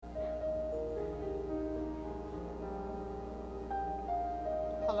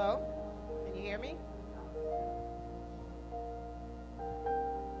hear me?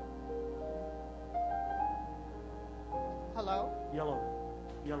 Hello? Yellow.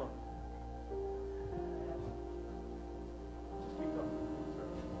 Yellow.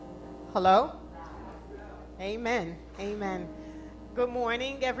 Hello? Amen. Amen. Good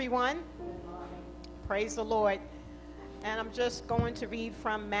morning, everyone. Praise the Lord. And I'm just going to read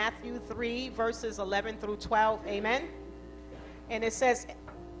from Matthew 3, verses 11 through 12. Amen. And it says,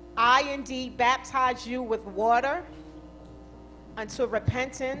 I indeed baptize you with water unto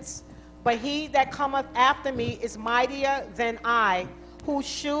repentance, but he that cometh after me is mightier than I, whose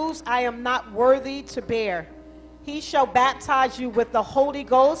shoes I am not worthy to bear. He shall baptize you with the Holy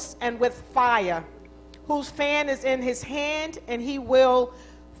Ghost and with fire, whose fan is in his hand, and he will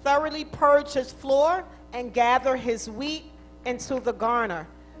thoroughly purge his floor and gather his wheat into the garner.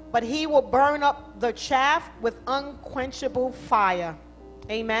 But he will burn up the chaff with unquenchable fire.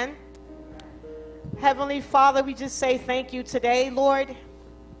 Amen. Heavenly Father, we just say thank you today, Lord.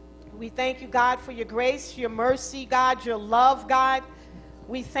 We thank you, God, for your grace, your mercy, God, your love, God.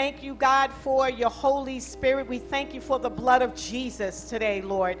 We thank you, God, for your Holy Spirit. We thank you for the blood of Jesus today,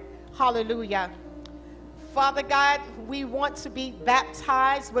 Lord. Hallelujah. Father God, we want to be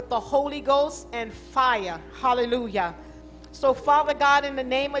baptized with the Holy Ghost and fire. Hallelujah. So, Father God, in the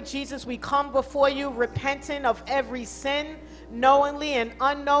name of Jesus, we come before you repenting of every sin, knowingly and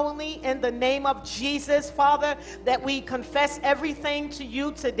unknowingly, in the name of Jesus, Father, that we confess everything to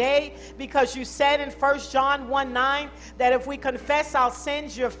you today, because you said in 1 John 1:9 that if we confess our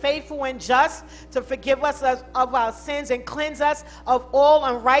sins, you're faithful and just to forgive us of our sins and cleanse us of all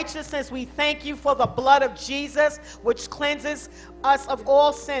unrighteousness. We thank you for the blood of Jesus, which cleanses us of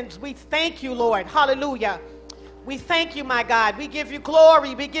all sins. We thank you, Lord. Hallelujah. We thank you, my God. We give you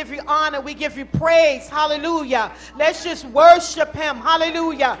glory. We give you honor. We give you praise. Hallelujah. Let's just worship him.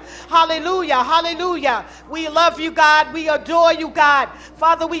 Hallelujah. Hallelujah. Hallelujah. We love you, God. We adore you, God.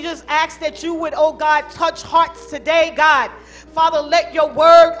 Father, we just ask that you would, oh God, touch hearts today, God. Father, let your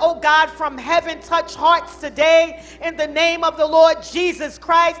word, oh God, from heaven touch hearts today in the name of the Lord Jesus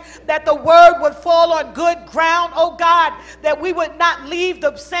Christ, that the word would fall on good ground, oh God, that we would not leave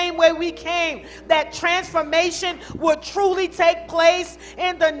the same way we came, that transformation would truly take place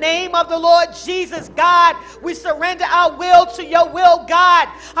in the name of the Lord Jesus. God, we surrender our will to your will, God.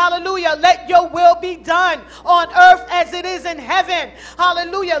 Hallelujah. Let your will be done on earth as it is in heaven.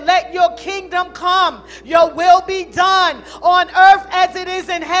 Hallelujah. Let your kingdom come. Your will be done on earth as it is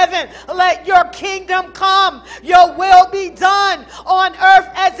in heaven. Let your kingdom come. Your will be done on earth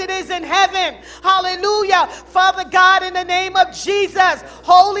as it is in heaven. Hallelujah. Father God, in the name of Jesus,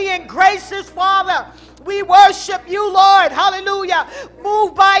 holy and gracious Father, we worship you, Lord. Hallelujah.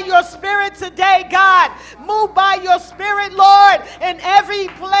 Move by your spirit today, God. Move by your spirit, Lord, in every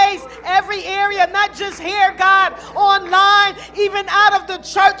place, every area, not just here, God, online, even out of the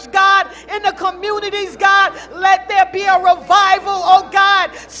church, God, in the communities, God. Let there be a revival, oh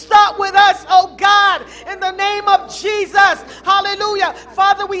God. Start with us, oh God, in the name of Jesus. Hallelujah.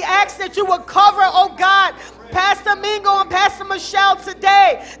 Father, we ask that you would cover, oh God, Pastor Mingo and Pastor Michelle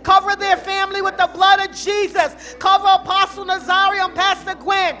today. Cover their family with the blood of Jesus. Cover Apostle Nazario and Pastor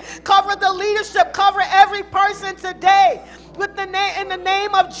Gwen. Cover the leadership. Cover every person today. In the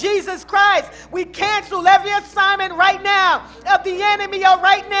name of Jesus Christ, we cancel every assignment right now of the enemy or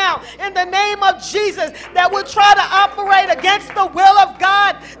right now in the name of Jesus that will try to operate against the will of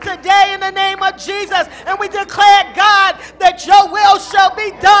God today in the name of Jesus. And we declare, God, that your will shall be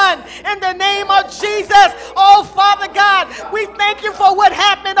done in the name of Jesus. Oh, Father God, we thank you for what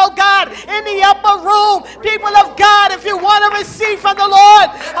happened, oh God, in the upper room. People of God, if you want to receive from the Lord,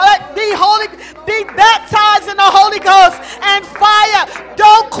 be baptized in the Holy Ghost and fire.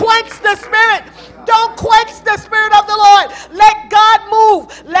 Don't quench the Spirit. Don't quench the Spirit of the Lord. Let God move.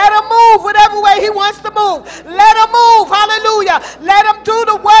 Let him move whatever way he wants to move. Let him move. Hallelujah. Let him do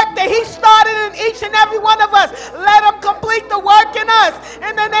the work that he started in each and every one of us. Let him complete the work in us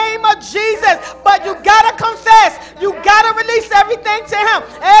in the name of Jesus. But you got to confess. You got to release everything to him.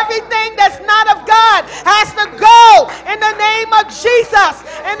 Everything that's not of God has to go in the name of Jesus.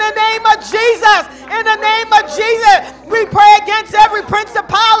 In the name of Jesus. In the name of Jesus. We pray against every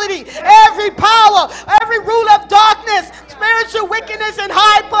principality, every power, every rule of darkness, spiritual wickedness in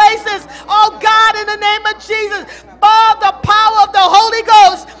high places. Oh God, in the name of Jesus, by the power of the Holy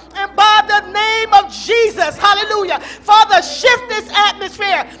Ghost and by the name of Jesus. Hallelujah. Father, shift this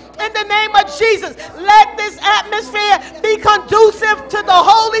atmosphere in the name of Jesus. Let this atmosphere be conducive to the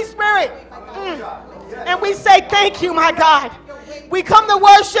Holy Spirit. And we say thank you, my God. We come to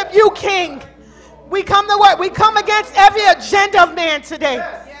worship you, King. We come to work. We come against every agenda of man today.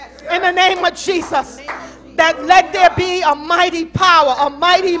 In the name of Jesus, that let there be a mighty power, a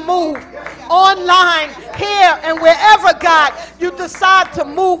mighty move online, here, and wherever, God, you decide to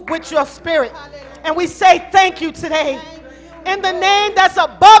move with your spirit. And we say thank you today. In the name that's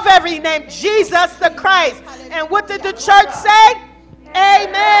above every name, Jesus the Christ. And what did the church say?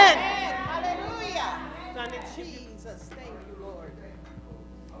 Amen. Hallelujah. Jesus, thank you, Lord.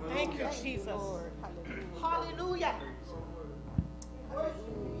 Thank you, Jesus. Hallelujah.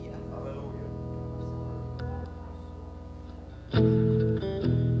 Hallelujah.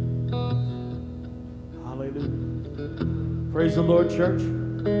 Praise the Lord, church.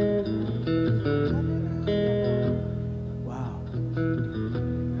 Wow.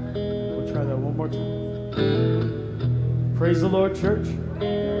 We'll try that one more time. Praise the Lord, church.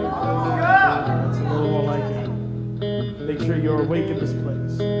 That's a little more like it. Make sure you're awake in this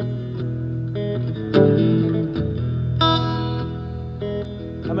place.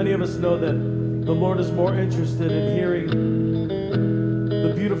 How many of us know that the Lord is more interested in hearing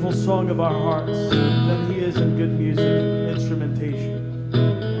the beautiful song of our hearts than He is in good music and instrumentation?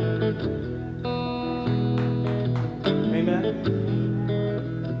 Amen.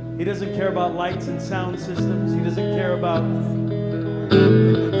 He doesn't care about lights and sound systems. He doesn't care about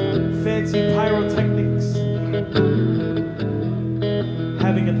fancy pyrotechnics,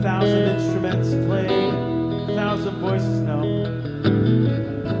 having 1,000 instruments playing, 1,000 voices. No.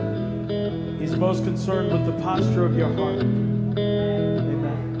 He's most concerned with the posture of your heart.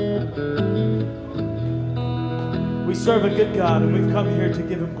 We serve a good God, and we've come here to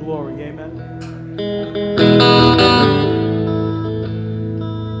give Him glory. Amen.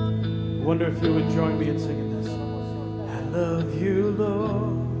 I wonder if you would join me in singing this. I love you,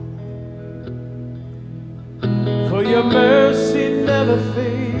 Lord, for your mercy never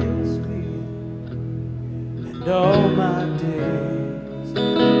fails me, and all my days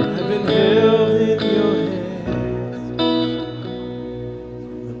I've been held in your hands.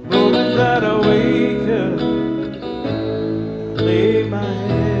 From the moment that I wake up, lay my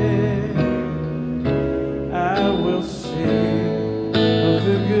head, I will sing of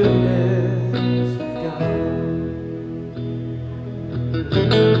the goodness of God.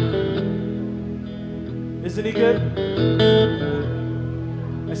 Isn't He good?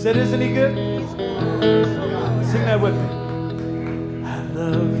 I said, isn't He good? Sing that with me. I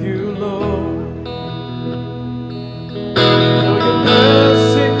love you, Lord, for your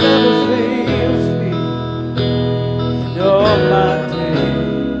mercy never fails me, and all my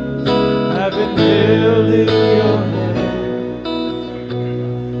days I've been held in your hand.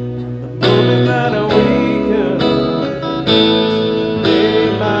 From the moment that I wake up,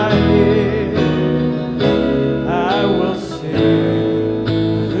 lay my head, I will sing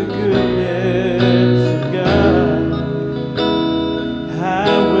the goodness of God. I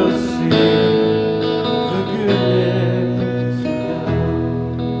will sing the goodness of God.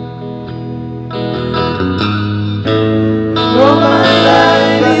 All my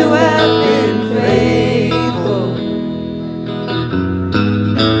life you have been faithful.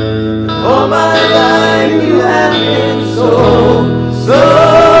 All my life you have been so, so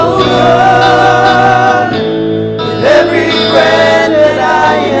good. With every breath that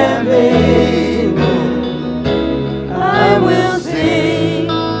I am able, I will sing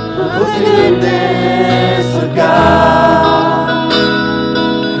of the goodness of God.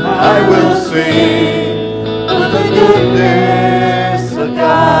 I will sing of the goodness of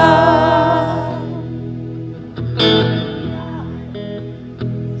God.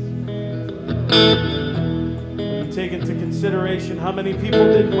 When you take into consideration how many people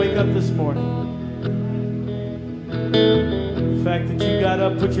didn't wake up this morning, the fact that you got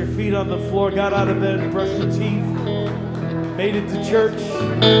up, put your feet on the floor, got out of bed, brushed your teeth, made it to church.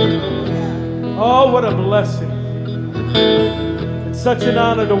 Oh, what a blessing. It's such an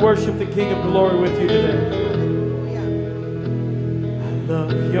honor to worship the King of Glory with you today. I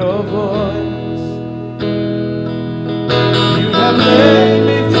love your voice. You have led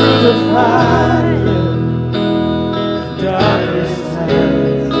me through the fire, the darkest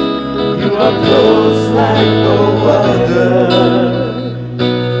times. You are close like no other. I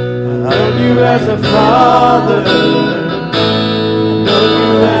love you as a father. I love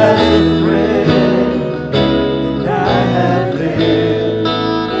you as a friend. And I have lived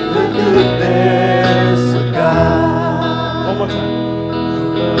the goodness of God. One more time.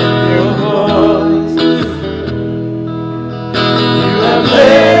 I love your voice. You have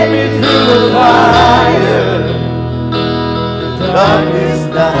led me through the fire, the darkest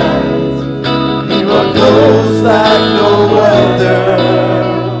night. You are close like no other.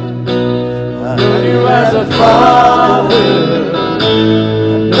 I love you as a father.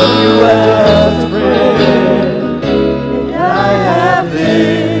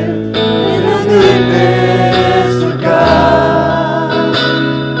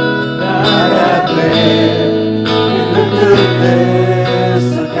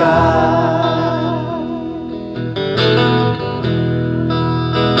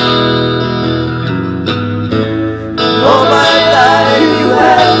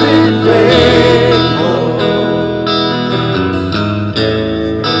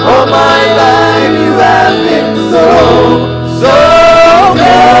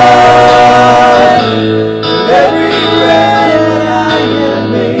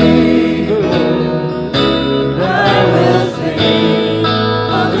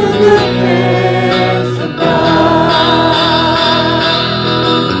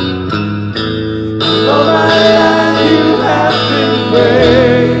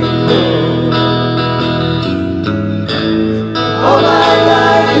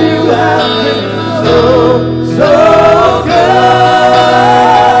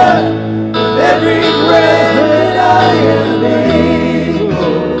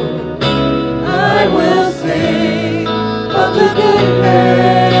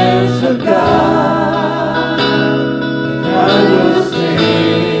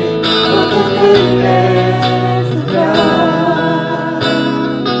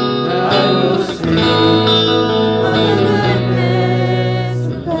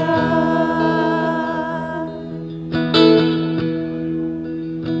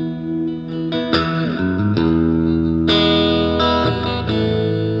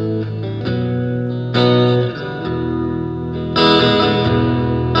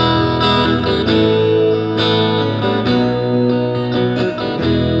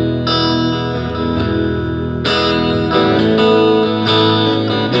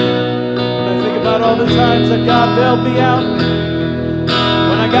 the times that God bailed me out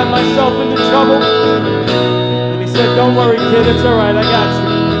when I got myself into trouble. And He said, don't worry, kid, it's all right, I got you.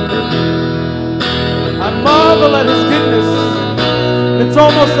 I marvel at His goodness. It's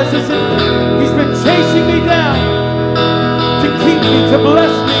almost as if He's been chasing me down to keep me, to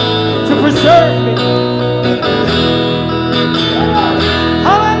bless me, to preserve me.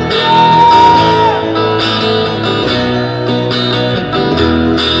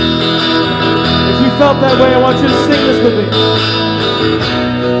 Felt that way, I want you to sing this with me.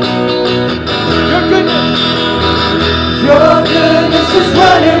 Your goodness is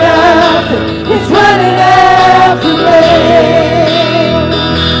running after, it's running after me.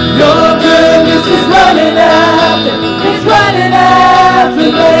 Your goodness is running after, it's running after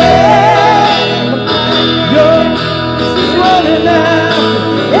me. Your goodness is running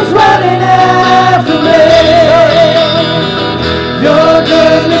after, it's running after me. Your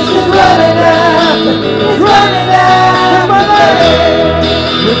goodness is running after. It's running out of my life.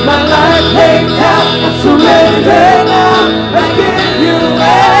 With my life laid down, I surrender now. I give you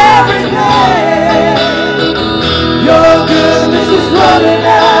everything. Your goodness is running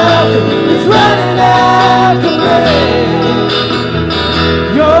out. It's running after me.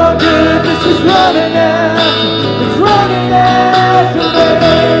 Your goodness is running out. It's running after me.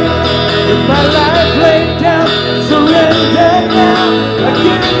 With my life laid down, I surrender now. I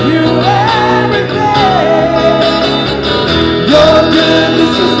give you everything. Your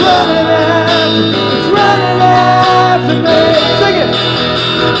goodness is running after, it's running after me. Sing it.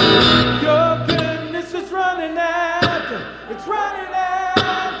 Your goodness is running after, it's running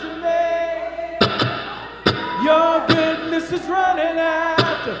after me. Your goodness is running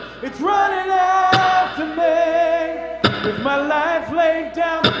after, it's running after me. With my life laid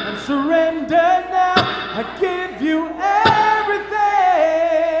down, I'm surrendered now. I give you everything.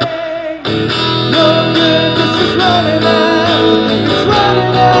 Your goodness is running after, it's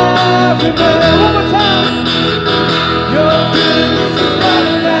running after me. One more time. Your goodness is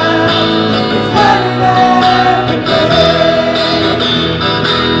running after, it's running after me.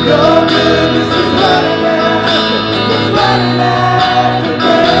 Your goodness is running after, it's running after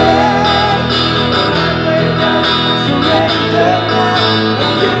me. Surrender now, I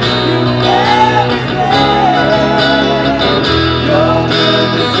give you everything. Your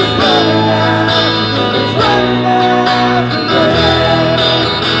goodness is running after, it's running after me.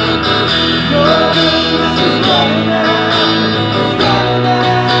 Your goodness is running after, it's running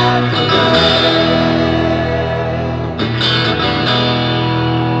after me.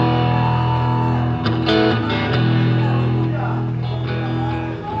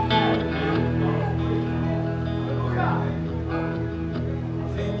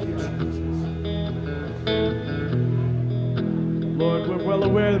 Thank you, Jesus. Lord, we're well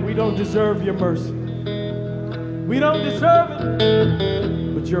aware that we don't deserve your mercy. We don't deserve it.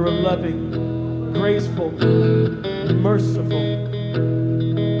 But you're a loving, graceful, merciful,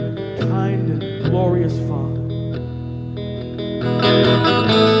 kind, and glorious Father.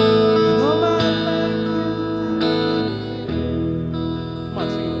 Come on,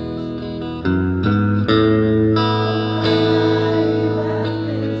 sing it with us.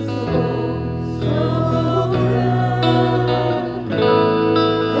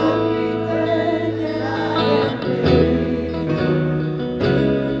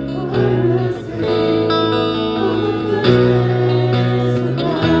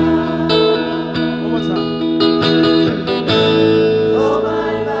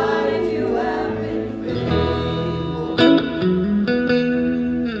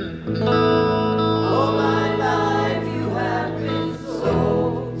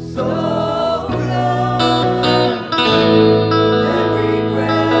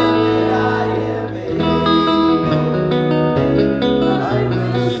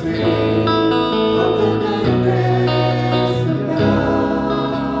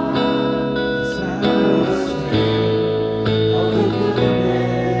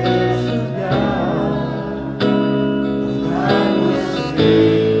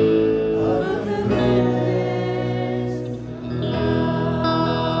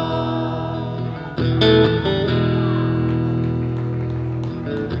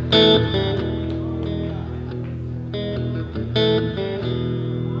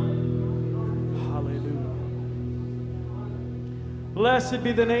 Blessed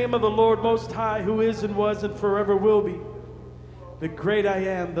be the name of the Lord Most High, who is and was and forever will be. The great I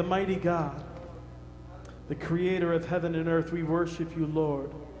am, the mighty God, the creator of heaven and earth. We worship you,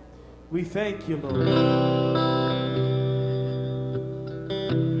 Lord. We thank you, Lord.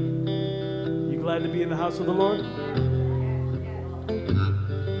 You glad to be in the house of the Lord?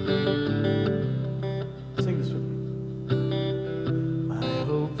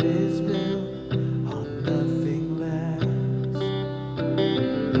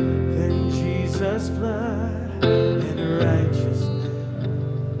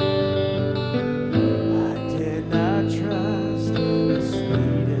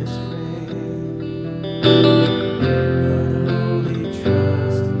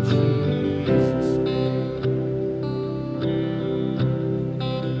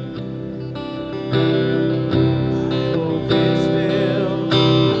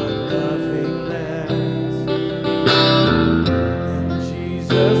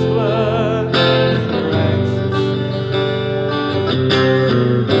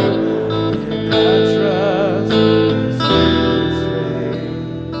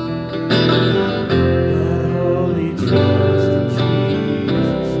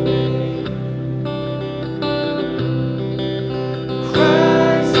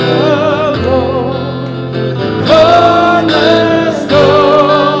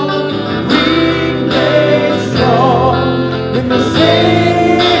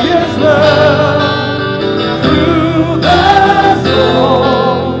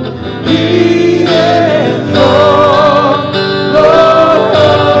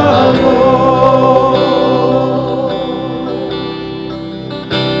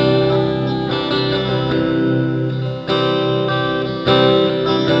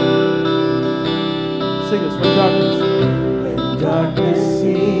 this. When darkness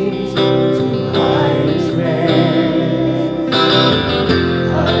seems to hide his face,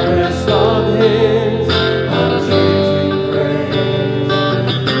 I rest on his unchanging grace.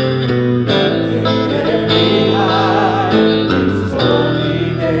 In every high and stormy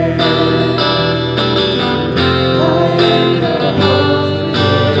day, my anchor holds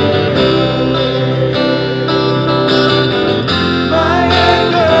within my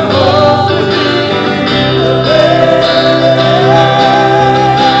anchor holds within the veil.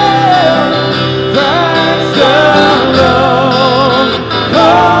 Christ alone,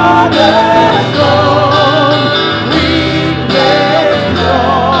 cornerstone, weak made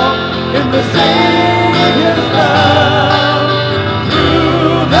strong in the Savior's love.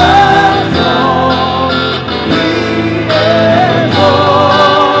 Through the storm, He is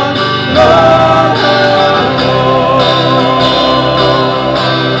born, Lord alone.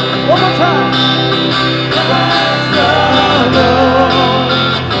 One more time. Christ alone,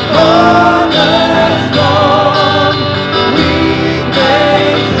 cornerstone, weak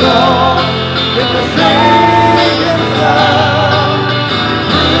made strong in the Savior's love.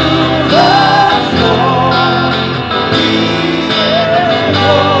 Through the storm, He is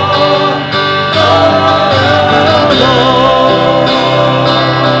born, Lord alone.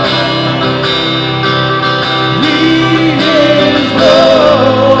 He is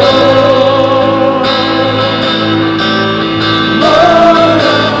Lord, Lord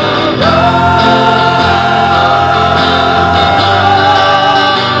of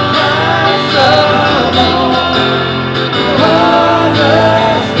Christ alone,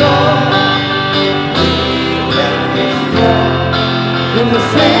 cornerstone, weak strong in the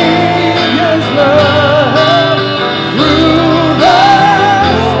Savior's love. Through the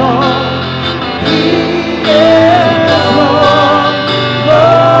storm, He is Lord,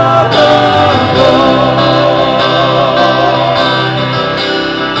 Lord alone.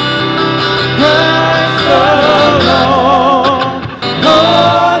 Christ alone,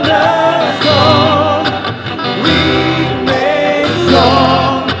 cornerstone, weak made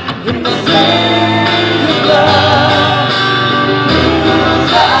strong in the Savior's love. Through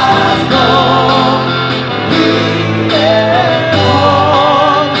the storm, He is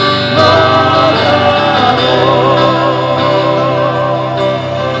born, Lord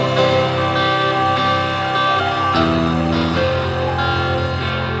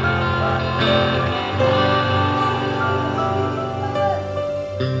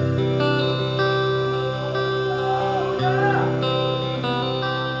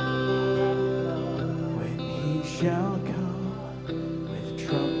when He shall come with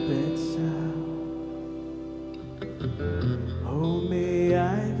trumpet sound. Oh, may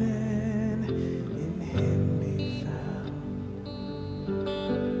I then in Him be found,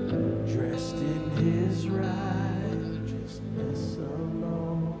 dressed in His righteousness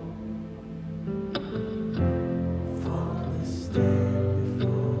alone, faultless stand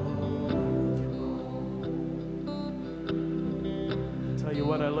before the throne. Tell you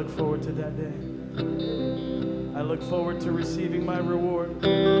what, I look forward to that day. I look forward to receiving my reward.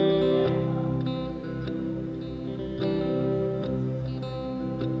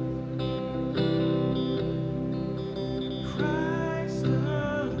 Christ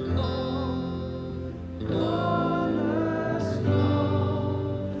alone, cornerstone,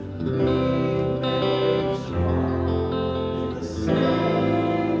 weak made strong in the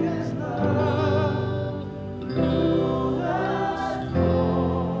Savior's love. Through the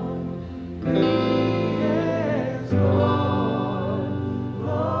storm, He is Lord,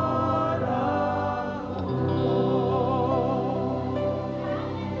 Lord alone.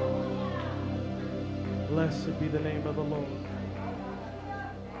 Blessed be the name of the Lord.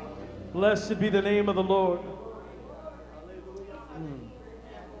 Blessed be the name of the Lord.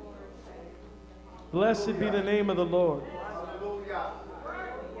 Blessed be the name of the Lord.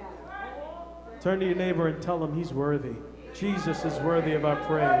 Turn to your neighbor and tell him he's worthy. Jesus is worthy of our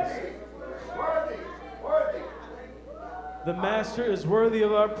praise. The Master is worthy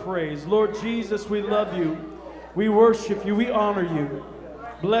of our praise. Lord Jesus, we love you. We worship you. We honor you.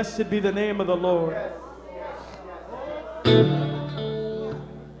 Blessed be the name of the Lord.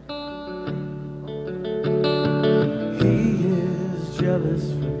 He is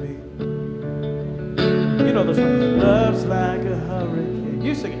jealous for me. You know this one. Love's like a hurricane.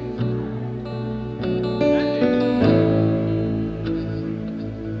 You sing it.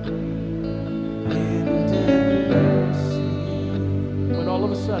 Wind and mercy. When all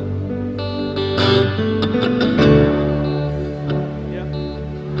of a sudden, yeah.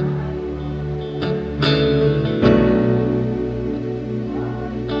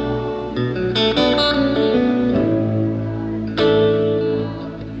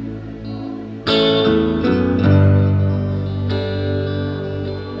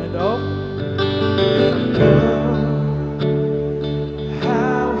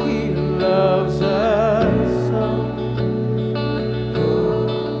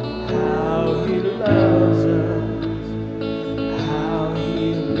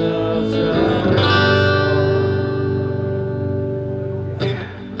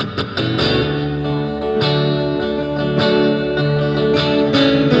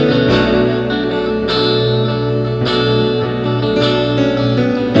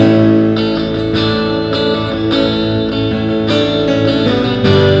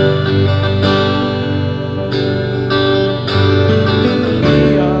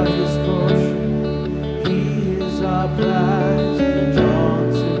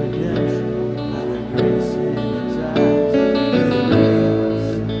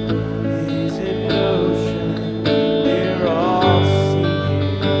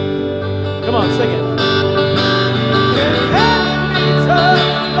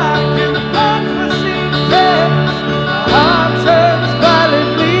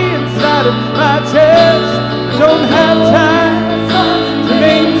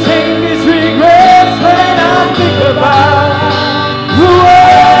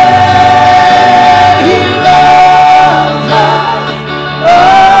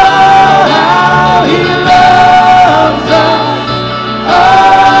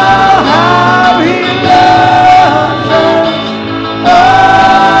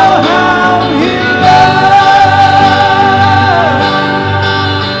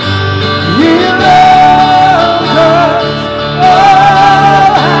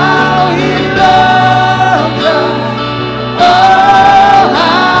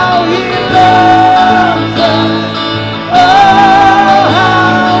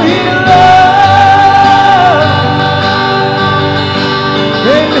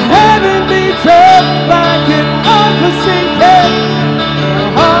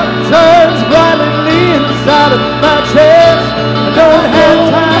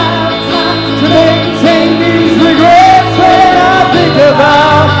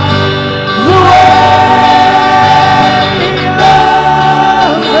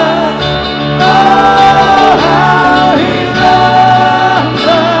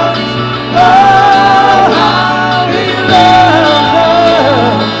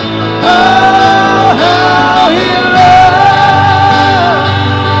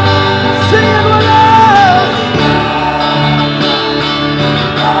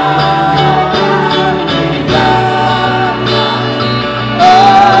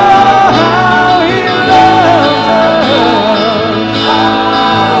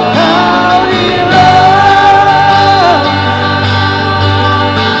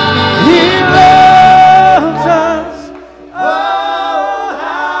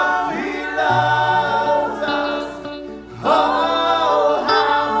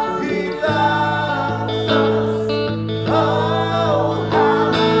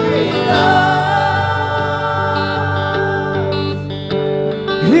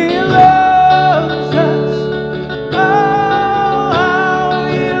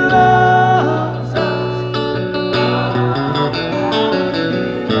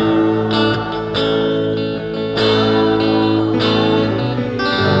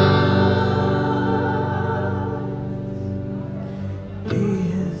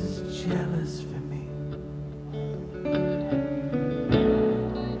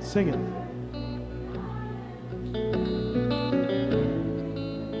 sing it.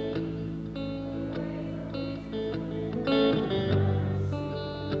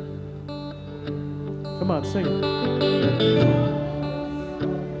 Come on, sing it.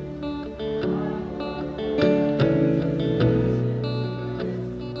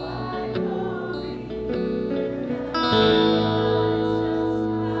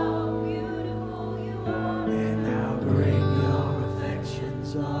 And how great your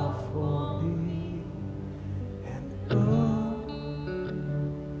affections are for me. And oh,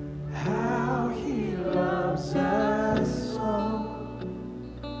 how he loves us so.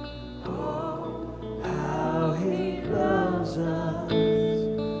 Oh, how he loves us.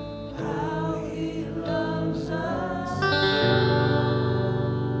 How he loves us.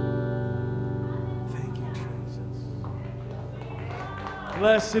 Thank you, Jesus.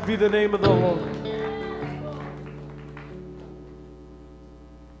 Blessed be the name of the Lord.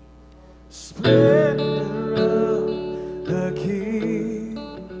 Splendor of the King,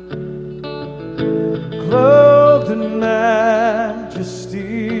 clothed in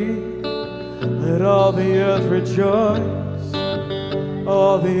majesty, let all the earth rejoice,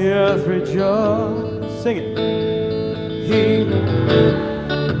 all the earth rejoice. Sing it. He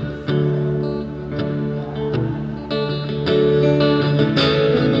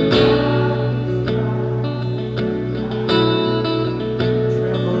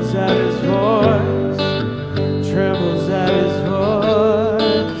trembles at his voice, trembles at his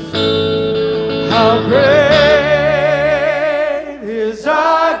voice. How great is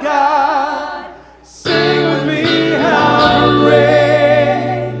our God? Sing with me, how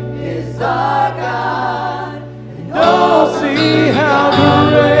great is our God? And all see how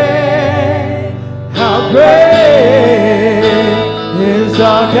great is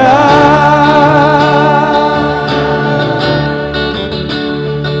our God.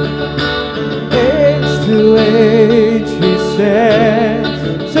 Age to age he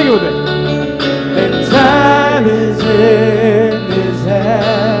stands. Sing it with me. And time is in his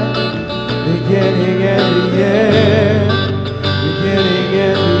hand, beginning and the end, beginning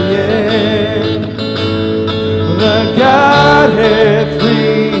and the end. The Godhead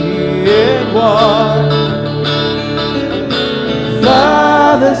three in one,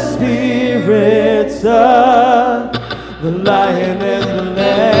 Father, Spirit, Son, the Lion and the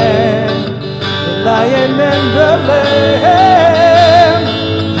Lamb, the Lion and the Lamb.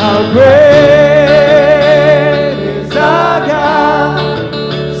 How great is our God?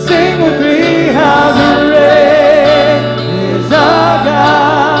 Sing with me, how great is our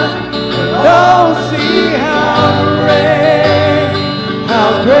God? And all see how great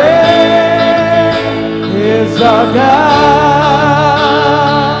is our God.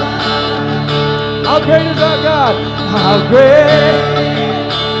 How great is our God? How great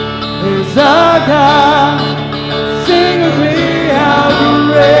is our God? Sing with me, how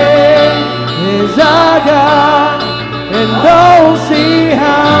great is our God? And all see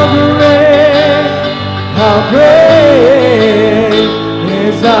how great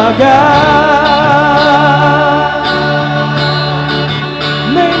is our God.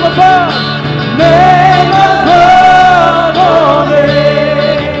 Name above all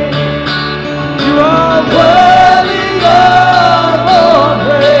names. You are worthy of all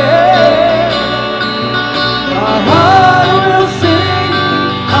praise. My heart will sing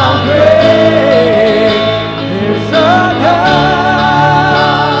how great is our God.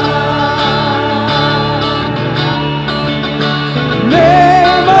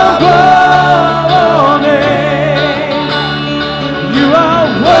 Name above all names. You are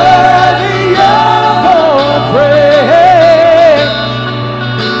worthy of all praise.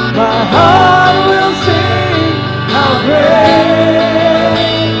 My heart will sing how great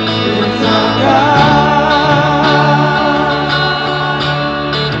is our God.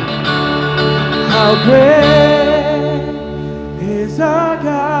 How great is our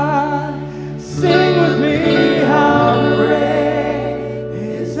God? Sing with me, how great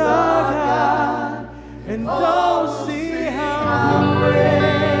is our God? And all see how great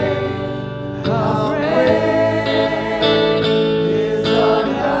is our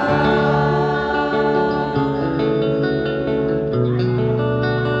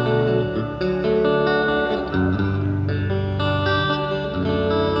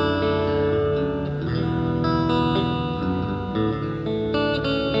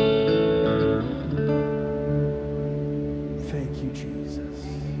Thank you, Jesus.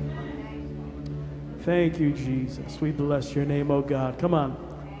 Thank you, Jesus. We bless your name, oh God. Come on,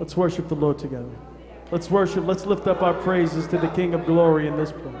 let's worship the Lord together. Let's worship, let's lift up our praises to the King of glory in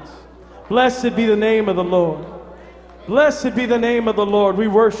this place. Blessed be the name of the Lord. Blessed be the name of the Lord. We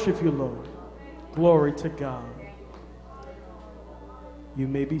worship you, Lord. Glory to God. You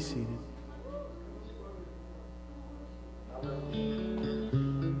may be seated.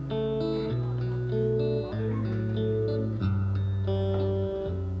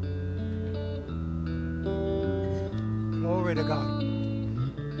 Glory to God.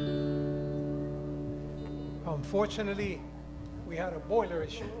 Unfortunately, we had a boiler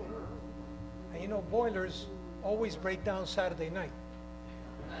issue. And you know, boilers always break down Saturday night.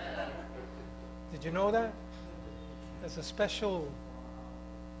 Did you know that? There's a special,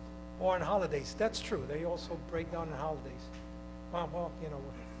 or on holidays. That's true. They also break down on holidays. Well, you know,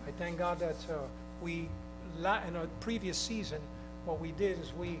 I thank God that in a previous season, what we did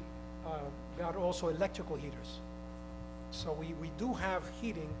is we got also electrical heaters. So we do have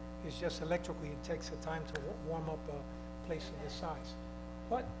heating. It's just electrically. It takes a time to warm up a place of this size.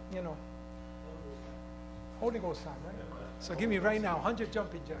 But, you know, Holy Ghost time, right? So give me right now 100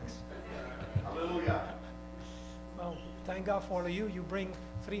 jumping jacks. Hallelujah. Well, thank God for all of you. You bring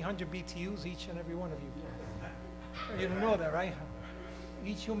 300 BTUs, each and every one of you. You don't know that, right?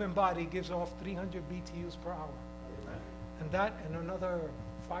 Each human body gives off 300 BTUs per hour. And that and another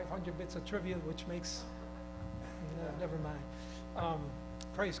 500 bits of trivia, which makes, never mind.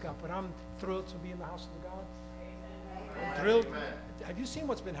 Praise God. But I'm thrilled to be in the house of God. I'm thrilled. Have you seen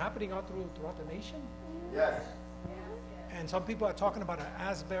what's been happening throughout the nation? Yes. And some people are talking about an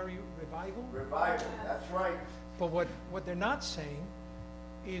Asbury revival. Revival. That's right. But what they're not saying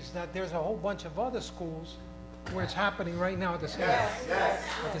is that there's a whole bunch of other schools where it's happening right now at the same,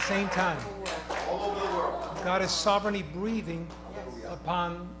 at the same time. All over the world. God is sovereignly breathing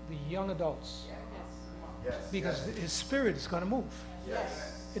upon the young adults. Yes. Because His Spirit is going to move.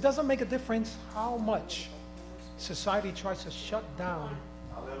 Yes. It doesn't make a difference how much society tries to shut down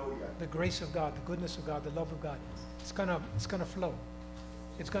Hallelujah. the grace of God, the goodness of God, the love of God. It's gonna flow.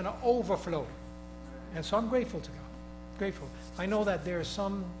 It's gonna overflow. And so I'm grateful to God. Grateful. I know that there are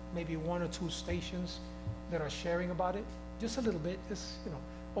some, maybe 1 or 2 stations that are sharing about it. Just a little bit. Just, you know.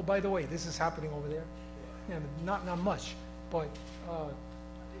 Oh, by the way, this is happening over there. Yeah, not much. But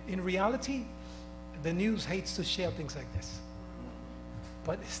in reality, the news hates to share things like this.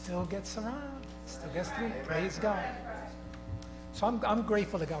 But it still gets around. It still gets through. Praise God. So I'm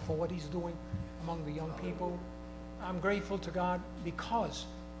grateful to God for what He's doing among the young people. I'm grateful to God because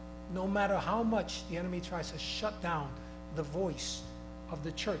no matter how much the enemy tries to shut down the voice of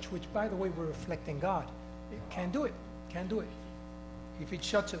the church, which, by the way, we're reflecting God, it can't do it. Can't do it. If it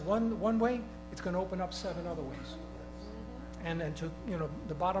shuts it one way, it's going to open up 7 other ways. And to, you know,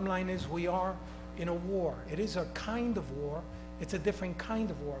 the bottom line is we are in a war. It is a kind of war. It's a different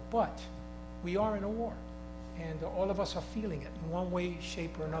kind of war, but we are in a war. And all of us are feeling it in one way,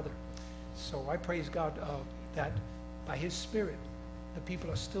 shape, or another. So I praise God that by His Spirit, the people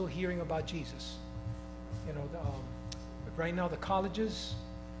are still hearing about Jesus. You know, right now the colleges,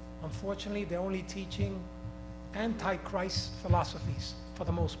 unfortunately, they're only teaching anti-Christ philosophies for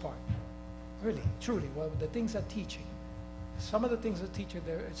the most part. Really, truly, well, the things they're teaching. Some of the things they're teaching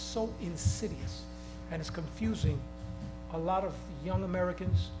there is so insidious, and it's confusing a lot of young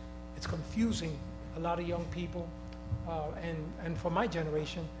Americans. It's confusing a lot of young people, and for my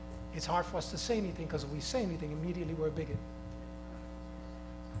generation, it's hard for us to say anything, because if we say anything, immediately we're a bigot.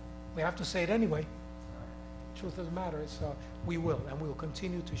 We have to say it anyway. Truth of the matter is, we will, and we will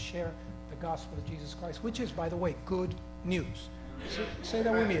continue to share the gospel of Jesus Christ, which is, by the way, good news. Say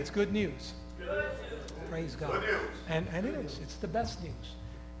that with me. It's good news. Praise God. Good news. And it is. It's the best news.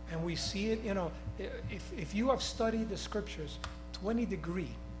 And we see it, you know, if you have studied the scriptures to any degree,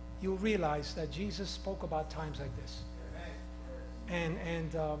 you'll realize that Jesus spoke about times like this.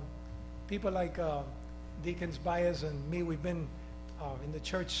 And people like Deacons Baez and me, we've been in the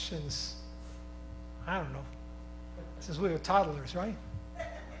church since, I don't know, since we were toddlers, right?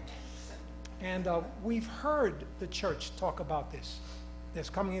 And we've heard the church talk about this. There's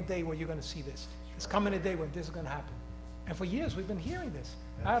coming a day where you're going to see this. There's coming a day when this is going to happen. And for years, we've been hearing this.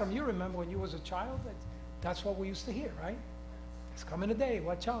 Adam, you remember when you was a child? That's what we used to hear, right? It's coming a day.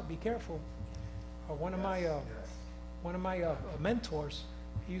 Watch out. Be careful. One of my mentors,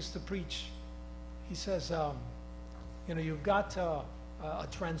 he used to preach. He says, you know, you've got a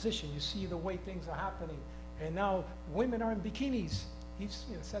transition. You see the way things are happening. And now women are in bikinis. He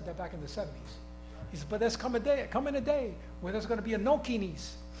said that back in the 70s. He said, but there's coming a day where there's going to be a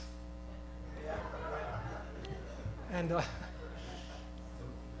no-kinis. And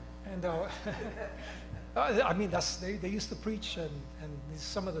I mean, they used to preach, and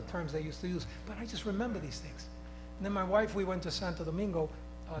some of the terms they used to use, but I just remember these things. And then my wife, we went to Santo Domingo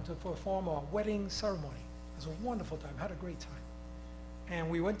to perform a wedding ceremony, was a wonderful time. Had a great time. And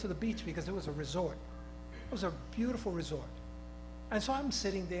we went to the beach because it was a resort. It was a beautiful resort. And so I'm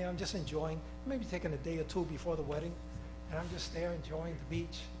sitting there, I'm just enjoying, maybe taking a day or two before the wedding, and I'm just there enjoying the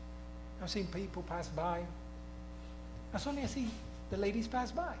beach. I'm seeing people pass by. And suddenly I see the ladies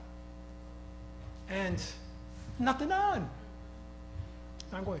pass by. And nothing on.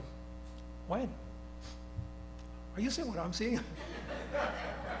 I'm going, when? Are you seeing what I'm seeing?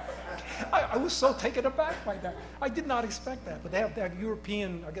 I was so taken aback by that. I did not expect that, but they have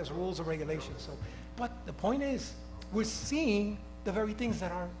European, I guess, rules and regulations. So, but the point is, we're seeing the very things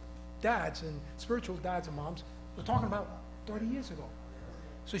that our dads and spiritual dads and moms were talking about 30 years ago.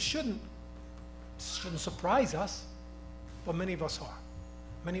 So it shouldn't surprise us, but many of us are.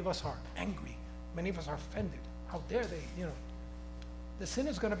 Many of us are angry. Many of us are offended. How dare they, you know. The sinner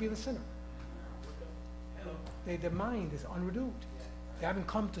is going to be the sinner. Their mind is unrenewed. They haven't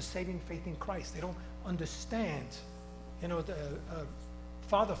come to saving faith in Christ. They don't understand. You know,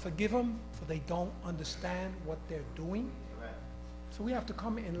 Father, forgive them, for they don't understand what they're doing. Amen. So we have to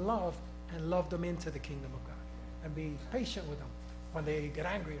come in love and love them into the kingdom of God and be patient with them when they get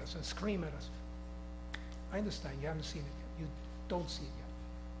angry at us and scream at us. I understand. You haven't seen it yet. You don't see it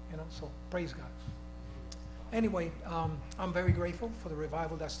yet. You know, so praise God. Anyway, I'm very grateful for the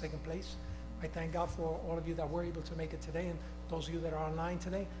revival that's taken place. I thank God for all of you that were able to make it today, and those of you that are online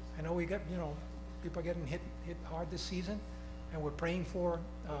today. I know we get, you know, people are getting hit hard this season, and we're praying for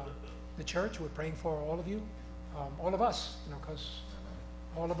the church. We're praying for all of you, all of us, you know, because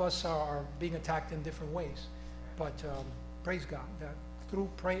all of us are being attacked in different ways. But praise God that through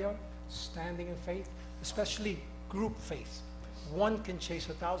prayer, standing in faith, especially group faith, one can chase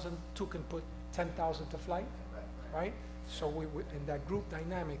 1,000, two can put 10,000 to flight, right? So we in that group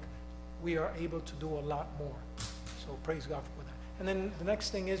dynamic, we are able to do a lot more. So praise God for that. And then the next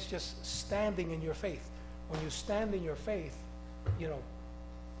thing is just standing in your faith. When you stand in your faith, you know,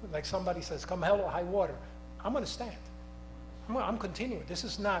 like somebody says, come hell or high water, I'm going to stand. I'm continuing. This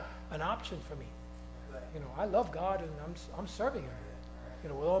is not an option for me. You know, I love God and I'm serving Him, you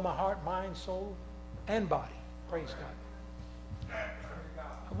know, with all my heart, mind, soul, and body. Praise God.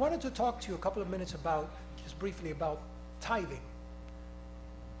 I wanted to talk to you a couple of minutes about, just briefly, about tithing.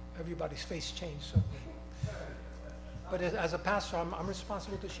 Everybody's face changed, certainly. But as a pastor, I'm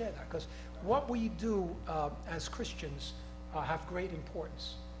responsible to share that, because what we do as Christians have great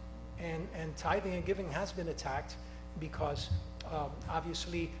importance. And tithing and giving has been attacked because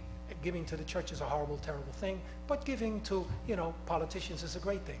obviously giving to the church is a horrible, terrible thing, but giving to, you know, politicians is a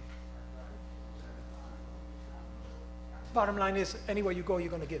great thing. Bottom line is, anywhere you go, you're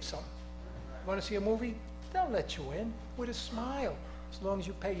going to give some. Want to see a movie? They'll let you in with a smile, as long as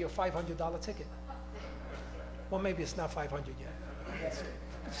you pay your $500 ticket. Well, maybe it's not 500 yet.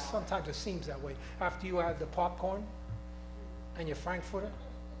 Sometimes it seems that way. After you have the popcorn and your Frankfurter,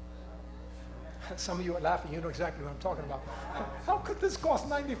 some of you are laughing. You know exactly what I'm talking about. How could this cost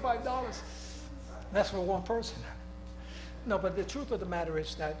 $95? That's for one person. No, but the truth of the matter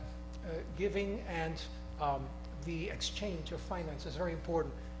is that giving and the exchange of finance is very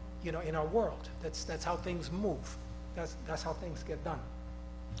important, you know, in our world. That's how things move. That's how things get done.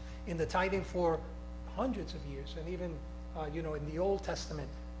 In the tithing for hundreds of years, and even you know, in the Old Testament,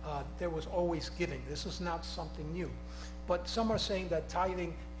 there was always giving. This is not something new. But some are saying that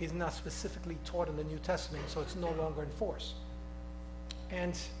tithing is not specifically taught in the New Testament, so it's no longer in force.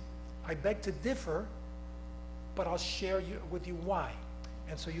 And I beg to differ, but I'll share with you why,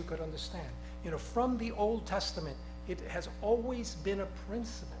 and so you could understand. You know, from the Old Testament, it has always been a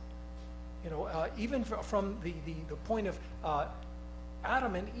principle. You know, even from the point of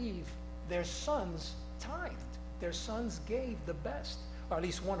Adam and Eve, their sons tithed. Their sons gave the best, or at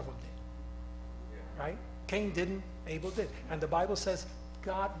least one of them did. Right? Cain didn't, Abel did. And the Bible says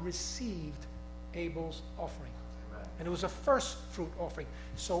God received Abel's offering. And it was a first fruit offering.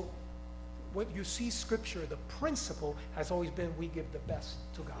 So when you see Scripture, the principle has always been we give the best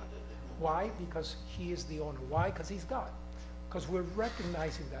to God. Why? Because He is the owner. Why? Because He's God. Because we're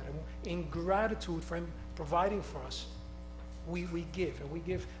recognizing that. And in gratitude for Him providing for us, we give. And we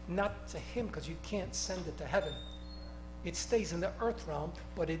give not to Him, because you can't send it to heaven. It stays in the earth realm,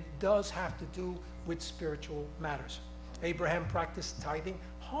 but it does have to do with spiritual matters. Abraham practiced tithing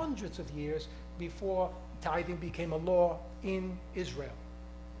hundreds of years before tithing became a law in Israel.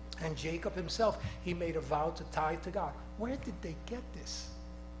 And Jacob himself, he made a vow to tithe to God. Where did they get this?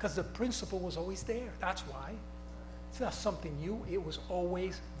 Because the principle was always there. That's why. It's not something new. It was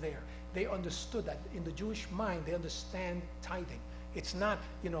always there. They understood that. In the Jewish mind, they understand tithing. It's not,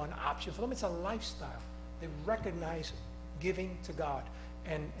 you know, an option for them. It's a lifestyle. They recognize giving to God.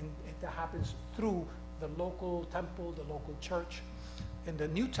 And that happens through the local temple, the local church. In the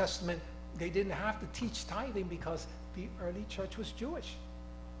New Testament, they didn't have to teach tithing because the early church was Jewish.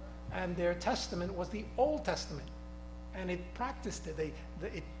 And their testament was the Old Testament. And it practiced it.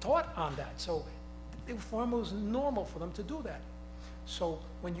 It taught on that. So for them, it was normal for them to do that. So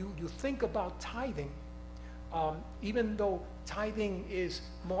when you think about tithing, even though tithing is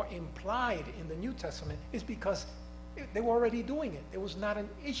more implied in the New Testament, it's because they were already doing it. It was not an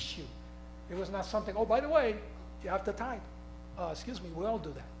issue. It was not something, oh, by the way, you have to tithe. We all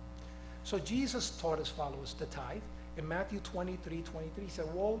do that. So Jesus taught his followers to tithe. In Matthew 23:23, he said,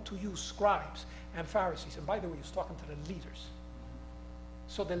 woe to you, scribes and Pharisees. And by the way, he was talking to the leaders.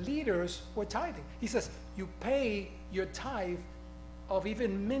 So the leaders were tithing. He says, you pay your tithe of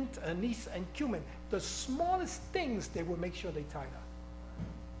even mint, anise, and cumin. The smallest things, they would make sure they tithe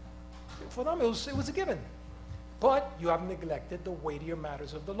on. For them, it was a given. But you have neglected the weightier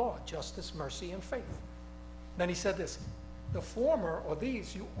matters of the law, justice, mercy, and faith. Then he said this, the former, or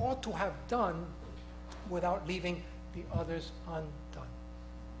these, you ought to have done without leaving the others undone.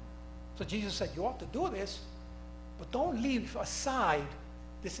 So Jesus said, you ought to do this, but don't leave aside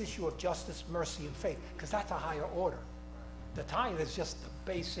this issue of justice, mercy, and faith, because that's a higher order. The tithe is just the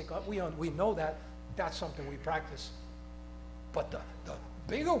basic, we know that, that's something we practice. But the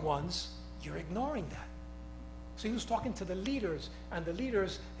bigger ones, you're ignoring that. So he was talking to the leaders, and the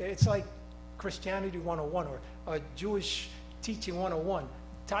leaders, it's like Christianity 101 or Jewish teaching 101.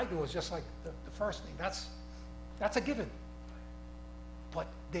 Tithing was just like the first thing. That's a given. But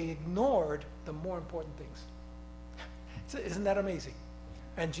they ignored the more important things. Isn't that amazing?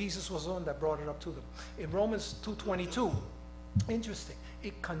 And Jesus was the one that brought it up to them. In Romans 2:22, interesting,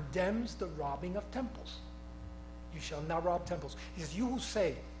 it condemns the robbing of temples. You shall not rob temples. He says, you who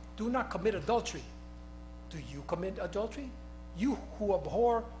say, do not commit adultery. Do you commit adultery? You who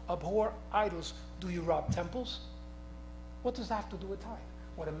abhor idols, do you rob temples? What does that have to do with tithe?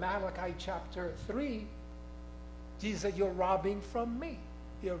 Well, in Malachi chapter 3, Jesus said, you're robbing from me.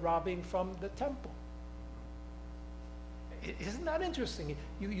 You're robbing from the temple. Isn't that interesting?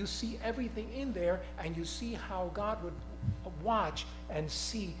 You see everything in there, and you see how God would watch and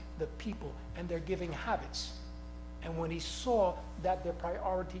see the people and their giving habits. And when he saw that their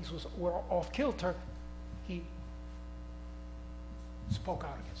priorities were off kilter, he spoke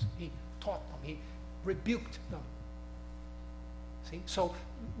out against them. He taught them. He rebuked them. See? So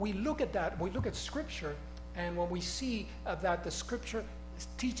we look at that. We look at Scripture, and when we see that the Scripture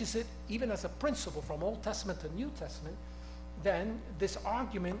teaches it even as a principle from Old Testament to New Testament, then this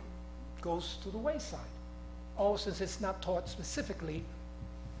argument goes to the wayside. Oh, since it's not taught specifically,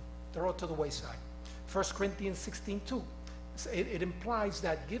 throw it to the wayside. 1 Corinthians 16:2. It implies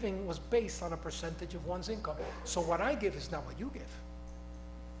that giving was based on a percentage of one's income. So what I give is not what you give.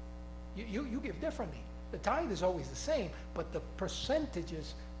 You give differently. The tithe is always the same, but the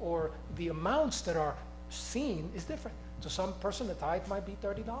percentages or the amounts that are seen is different. To some person, the tithe might be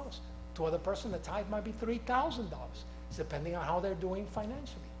 $30. To other person, the tithe might be $3,000. It's depending on how they're doing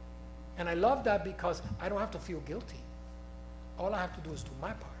financially. And I love that because I don't have to feel guilty. All I have to do is do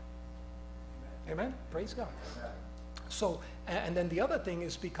my part. Amen? Praise God. So, and then the other thing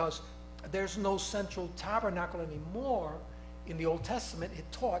is because there's no central tabernacle anymore. In the Old Testament, it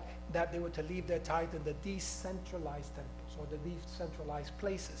taught that they were to leave their tithe in the decentralized temples or the decentralized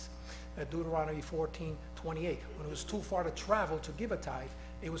places. Deuteronomy 14:28. When it was too far to travel to give a tithe,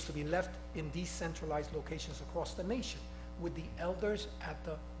 it was to be left in decentralized locations across the nation with the elders at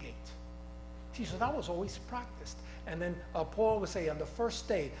the gate. See, so that was always practiced. And then Paul would say on the first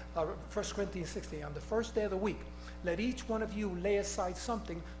day, 1 Corinthians 16, on the first day of the week, let each one of you lay aside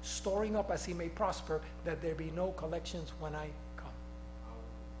something, storing up as he may prosper, that there be no collections when I come.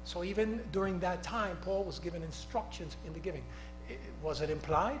 So even during that time, Paul was given instructions in the giving. Was it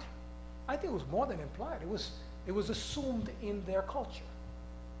implied? I think it was more than implied. It was assumed in their culture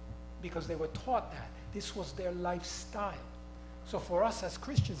because they were taught that. This was their lifestyle. So for us as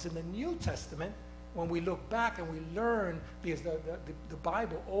Christians in the New Testament, when we look back and we learn, because the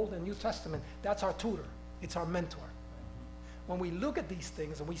Bible, Old and New Testament, that's our tutor. It's our mentor. When we look at these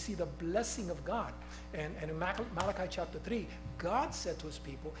things and we see the blessing of God, and in Malachi chapter 3, God said to his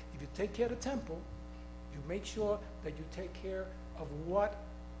people, if you take care of the temple, you make sure that you take care of what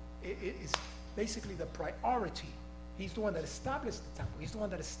is basically the priority. He's the one that established the temple. He's the one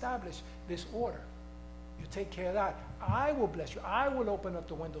that established this order. You take care of that, I will bless you. I will open up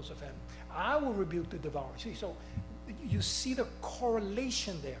the windows of heaven. I will rebuke the devourer. See, so you see the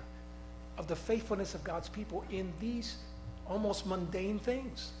correlation there of the faithfulness of God's people in these almost mundane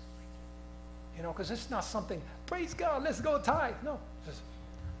things. You know, because it's not something, praise God, let's go tithe. No,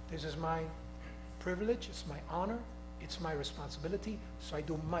 this is my privilege, it's my honor, it's my responsibility, so I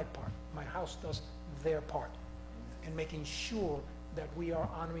do my part. My house does their part in making sure that we are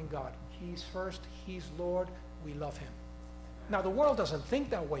honoring God. He's first, He's Lord, we love Him. Now, the world doesn't think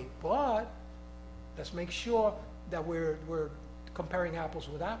that way, but let's make sure that we're comparing apples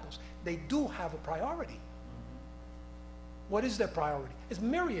with apples. They do have a priority. What is their priority? It's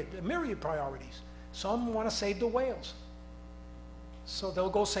myriad priorities. Some want to save the whales. So they'll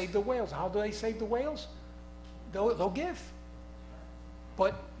go save the whales. How do they save the whales? They'll give.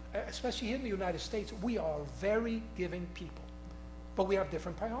 But especially here in the United States, we are very giving people. But we have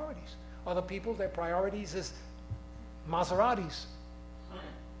different priorities. Other people, their priorities is Maseratis.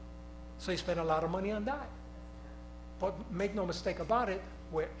 So they spend a lot of money on that. But make no mistake about it,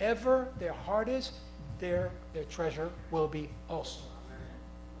 wherever their heart is, their treasure will be also.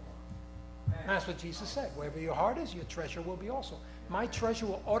 And that's what Jesus said. Wherever your heart is, your treasure will be also. My treasure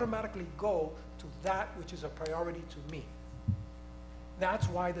will automatically go to that which is a priority to me. That's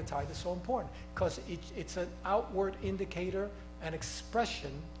why the tithe is so important, because it's an outward indicator, an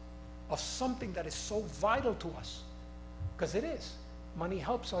expression of something that is so vital to us. Because it is. Money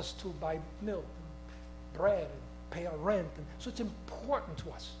helps us to buy milk, and bread, and pay our rent. And so it's important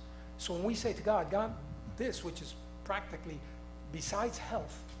to us. So when we say to God, God, this, which is practically, besides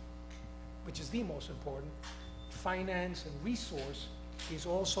health, which is the most important, finance and resource is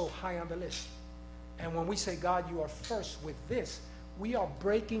also high on the list. And when we say, God, you are first with this, we are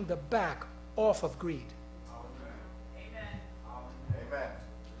breaking the back off of greed. Amen. Amen.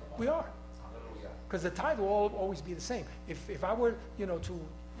 We are. Because the tithe will always be the same. If I were, to,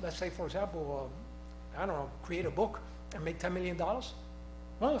 let's say, for example, I don't know, create a book and make $10 million, one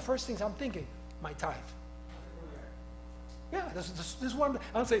of the first things I'm thinking, my tithe. Yeah, this is one.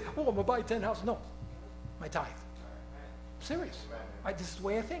 I'll say, oh, I'm going to buy 10 houses. No, my tithe. Serious. This is the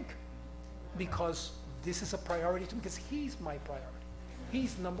way I think. Because this is a priority to me, because He's my priority.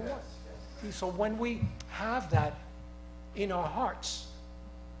 He's number one. See, so when we have that in our hearts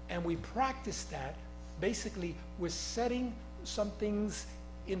and we practice that, basically we're setting some things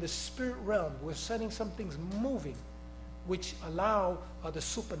in the spirit realm. We're setting some things moving, which allow the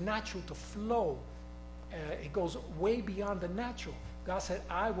supernatural to flow. It goes way beyond the natural. God said,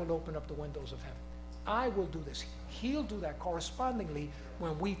 I will open up the windows of heaven. I will do this. He'll do that correspondingly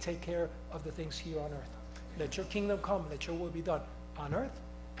when we take care of the things here on earth. Let your kingdom come. Let your will be done on earth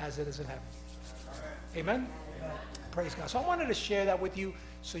as it is in heaven. Amen? Amen. Praise God. So I wanted to share that with you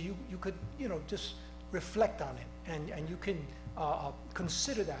so you could, just reflect on it. And you can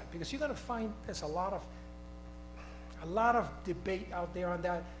consider that, because you're going to find there's a lot of debate out there on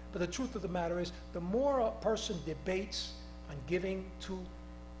that. But the truth of the matter is, the more a person debates on giving to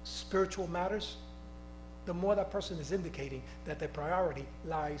spiritual matters, the more that person is indicating that their priority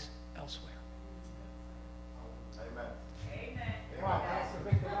lies elsewhere. Amen. Amen. Wow,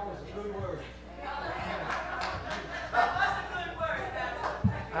 that was a good word.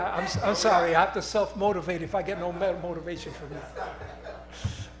 I'm sorry, I have to self-motivate if I get no motivation from you.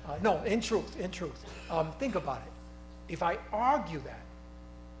 No, in truth, think about it. If I argue that,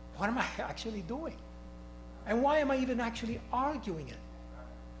 what am I actually doing? And why am I even actually arguing it?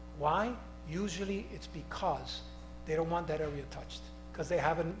 Why? Usually it's because they don't want that area touched, because they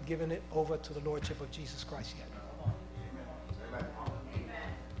haven't given it over to the Lordship of Jesus Christ yet. Amen.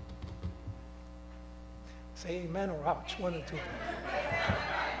 Say amen or ouch, one or two.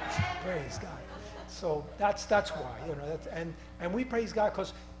 Praise God. So that's why, and we praise God,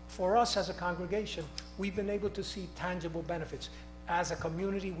 because for us as a congregation, we've been able to see tangible benefits. As a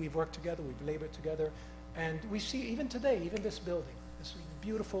community, we've worked together, we've labored together, and we see even today, even this building, this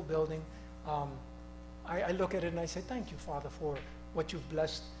beautiful building, I look at it and I say, thank you, Father, for what you've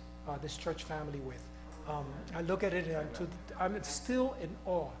blessed this church family with. I look at it and I'm still in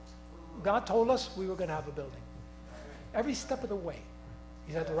awe. God told us we were going to have a building. Every step of the way.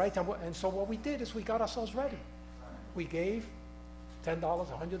 He's at the right time. And so what we did is we got ourselves ready. We gave $10,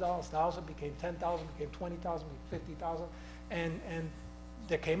 $100, $1,000, became $10,000, became $20,000, became $50,000. And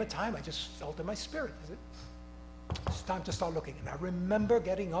there came a time I just felt in my spirit. It's time to start looking. And I remember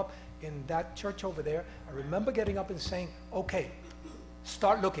getting up in that church over there. I remember getting up and saying, okay,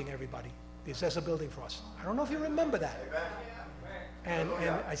 start looking, everybody. There's a building for us. I don't know if you remember that. And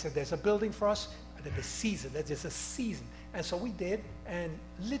I said, there's a building for us. There's a season. There's just a season. And so we did. And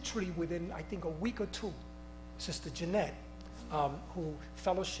literally within, I think, a week or two, Sister Jeanette, who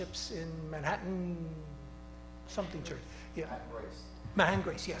fellowships in Manhattan something church. Yeah. Manhattan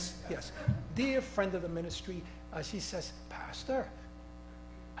Grace, yes. Dear friend of the ministry, she says, Pastor,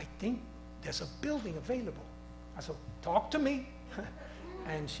 I think there's a building available. I said, talk to me.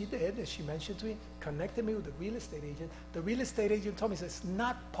 And she did, as she mentioned to me, connected me with the real estate agent. The real estate agent told me, he said, it's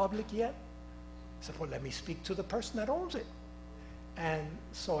not public yet. I said, well, let me speak to the person that owns it. And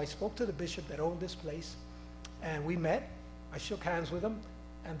so I spoke to the bishop that owned this place, and we met. I shook hands with him,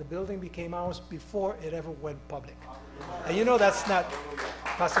 and the building became ours before it ever went public. And you know that's not,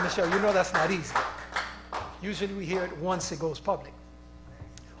 Pastor Michelle, you know that's not easy. Usually we hear it once it goes public.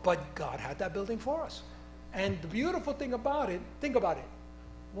 But God had that building for us. And the beautiful thing about it, think about it.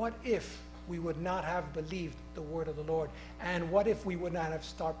 What if we would not have believed the word of the Lord? And what if we would not have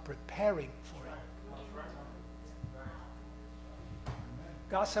started preparing for it?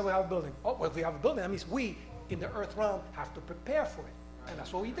 God said we have a building. Oh, well, if we have a building, that means we in the earth realm have to prepare for it. And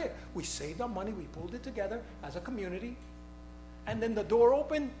that's what we did. We saved our money, we pulled it together as a community, and then the door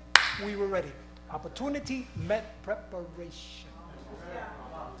opened, we were ready. Opportunity met preparation.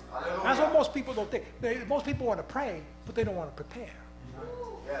 That's what most people don't think. Most people want to pray, but they don't want to prepare.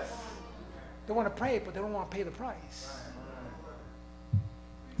 Yes. They want to pray, but they don't want to pay the price.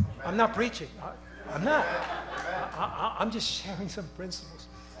 I'm not preaching. I'm not. I'm just sharing some principles.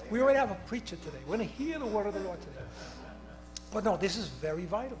 We already have a preacher today. We're going to hear the word of the Lord today. But no, this is very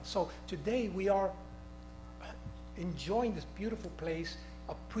vital. So today we are enjoying this beautiful place,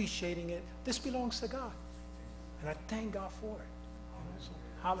 appreciating it. This belongs to God. And I thank God for it. So,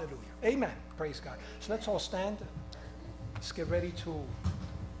 hallelujah. Amen. Praise God. So let's all stand. Let's get ready to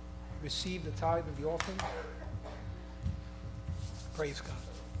receive the tithe and the offering. Praise God.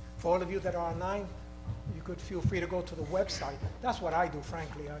 For all of you that are online, you could feel free to go to the website. That's what I do,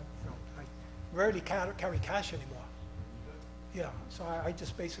 frankly. I rarely carry cash anymore. Yeah, so I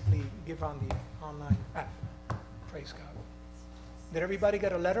just basically give on the online app. Praise God. Did everybody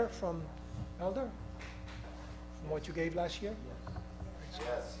get a letter from Elder? From what you gave last year?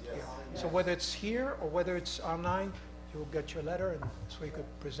 Yes, yes. Yeah. So whether it's here or whether it's online, you'll get your letter, and so you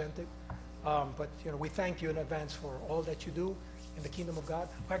could present it. But you know, we thank you in advance for all that you do in the kingdom of God.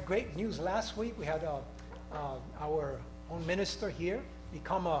 We had great news last week. We had our own minister here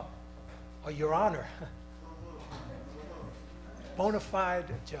become a Your Honor, bona fide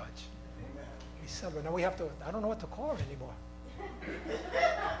judge. We celebrate. Now we have to, I don't know what to call her anymore.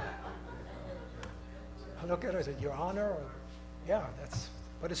 I look at her, I said, Your Honor? Or, yeah,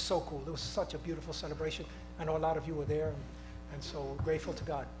 but it's so cool. It was such a beautiful celebration. I know a lot of you were there, and so grateful to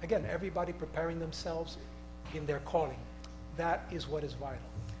God. Again, everybody preparing themselves in their calling. That is what is vital.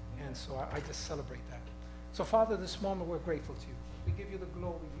 And so I just celebrate that. So Father, this moment we're grateful to you. We give you the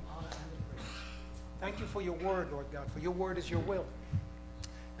glory, the honor, and the praise. Thank you for your word, Lord God, for your word is your will.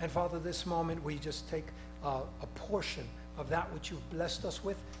 And Father, this moment we just take a portion of that which you've blessed us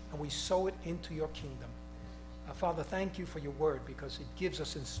with, and we sow it into your kingdom. Father, thank you for your word, because it gives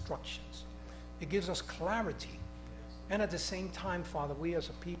us instructions. It gives us clarity. And at the same time, Father, we as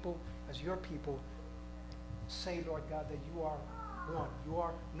a people, as your people, say, Lord God, that you are one. You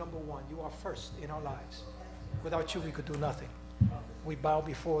are number one. You are first in our lives. Without you, we could do nothing. We bow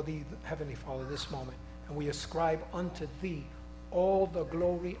before thee, Heavenly Father, this moment, and we ascribe unto thee all the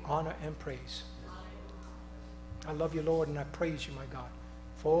glory, honor, and praise. I love you, Lord, and I praise you, my God,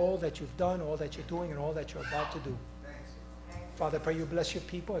 for all that you've done, all that you're doing, and all that you're about to do. Father, I pray you bless your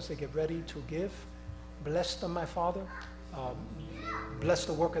people as they get ready to give. Bless them, my Father. Bless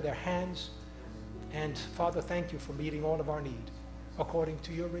the work of their hands. And Father, thank you for meeting all of our need according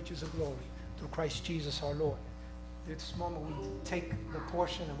to your riches and glory through Christ Jesus our Lord. This moment we take the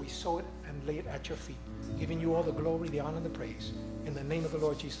portion and we sow it and lay it at your feet, giving you all the glory, the honor, and the praise. In the name of the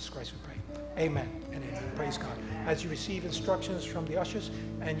Lord Jesus Christ we pray. Amen and amen. Praise God. As you receive instructions from the ushers,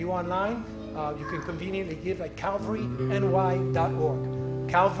 and you online, you can conveniently give at calvaryny.org.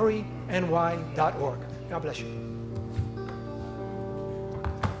 calvaryny.org. God bless you.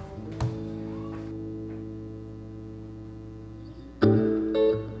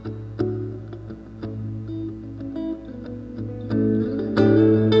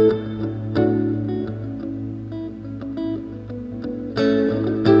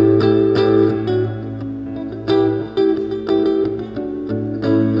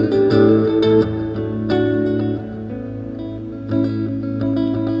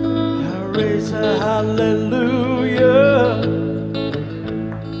 Hallelujah,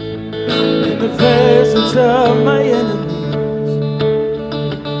 in the presence of my enemies.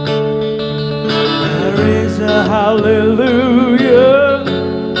 I raise a hallelujah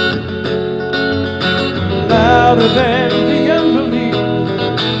louder than the unbelief.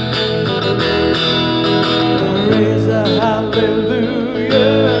 I raise a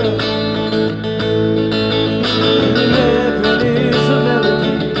hallelujah, and heaven is a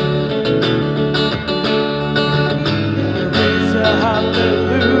melody. Hallelujah.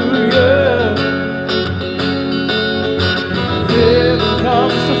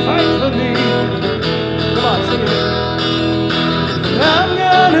 comes to fight for me. Come on, sing it. I'm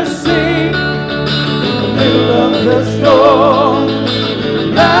gonna sing in the middle of the storm.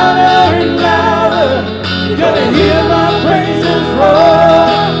 Louder and louder, you're gonna hear my praises roar.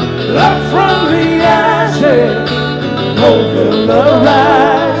 Up from the ashes, hope will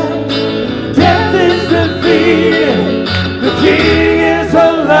arise. Death is defeated, the King is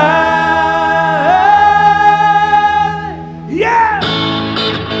alive. Yeah!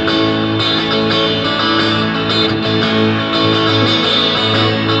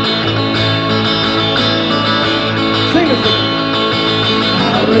 Sing it.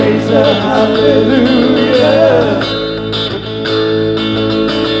 I raise a hallelujah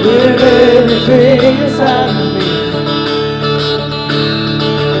with everything inside of me.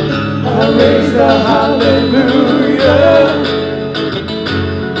 I raise a hallelujah.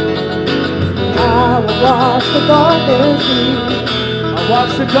 I will watch the darkness flee. I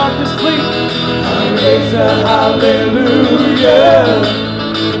watch the darkness flee. I raise a hallelujah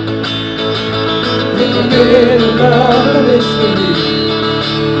in the middle of the mystery.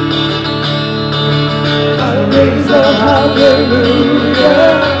 I raise a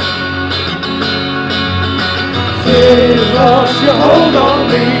hallelujah. Say, lost your hold on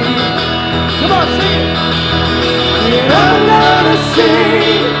me. Come on, sing it. And I'm gonna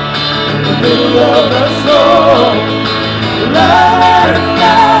sing in the middle of the storm. Louder and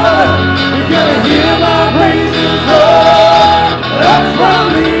louder, you're gonna hear my praises roar. Up from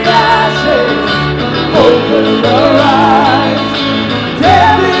the ashes, hope will arise.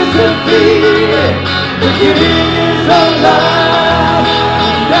 Death is defeated, the King is alive.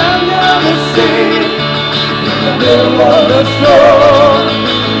 And I'm gonna sing in the middle of the storm.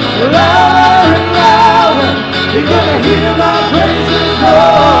 Louder and louder, you're gonna hear my praises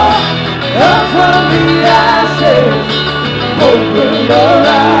roar. Up from the ashes, hope will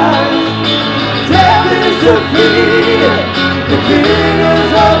arise. Death is defeated, the King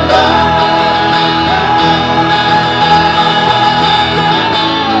is alive.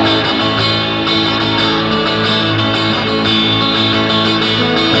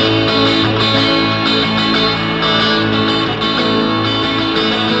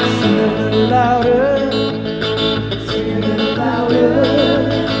 Sing a little louder, sing a little louder,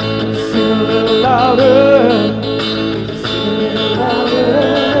 sing a little louder. Sing a little louder,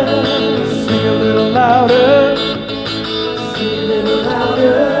 sing a little louder, sing a little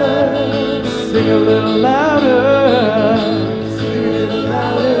louder, sing a little louder,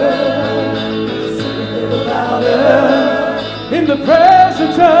 sing a little louder. In the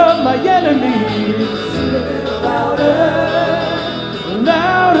presence of my enemies, sing a little louder,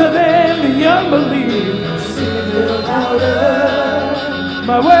 louder than the unbelief, sing a little louder.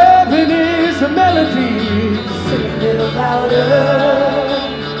 My weapon is a melody, sing a little louder.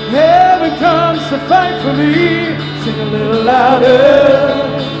 Heaven comes to fight for me. Sing a little louder.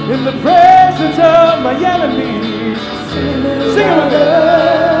 In the presence of my enemies, sing a little louder.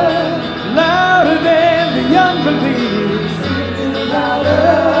 Louder than the unbelief, sing a little louder.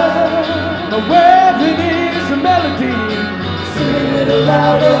 My weapon is a melody, sing a little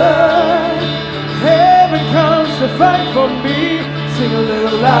louder. Heaven comes to fight for me. Sing a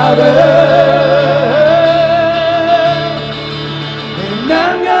little louder. And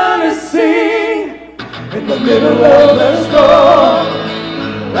I'm gonna sing in the middle of the storm.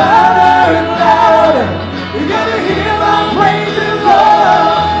 Louder and louder, you're gonna hear my praises roar.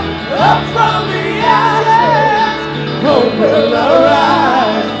 Up from the ashes, hope will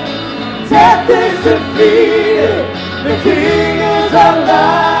arise. Death is defeated, the King is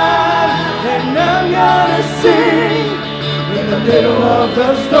alive. And I'm gonna sing in the middle of the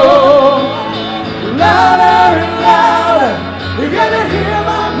storm. Louder and louder, you're gonna hear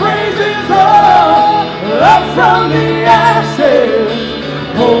my praises roar. Up from the ashes,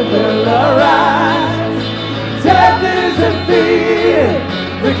 hope will arise. Death is defeated,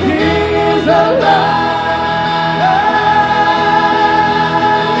 the King is alive.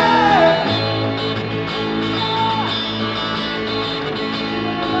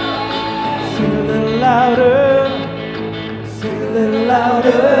 Sing a little louder, sing a little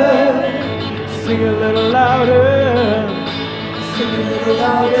louder, sing a little louder. Sing a little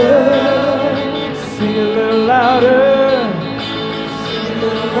louder, sing a little louder, sing a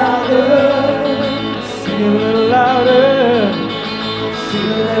little louder, sing a little louder, sing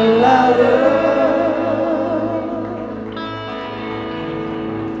a little louder.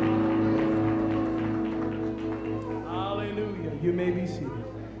 Hallelujah. You may be seated.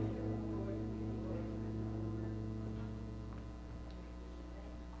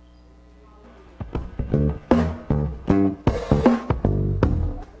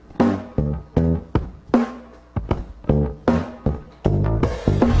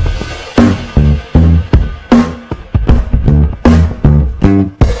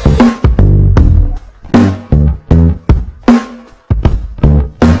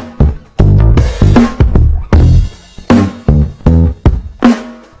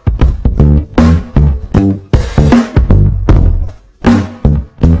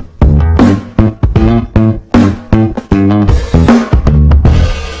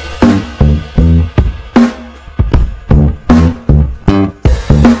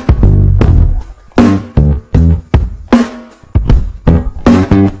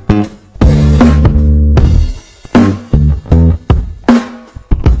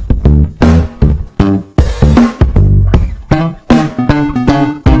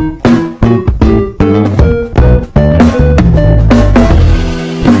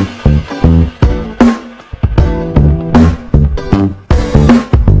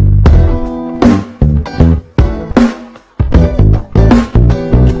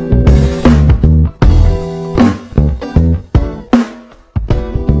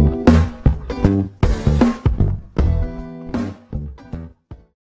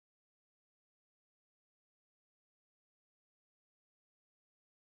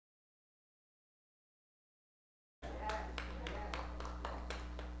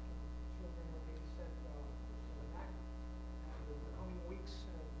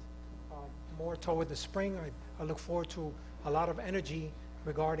 more toward the spring. I look forward to a lot of energy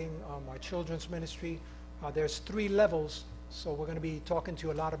regarding our children's ministry. There's 3 levels, so we're going to be talking to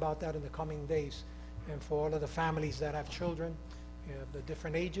you a lot about that in the coming days. And for all of the families that have children, the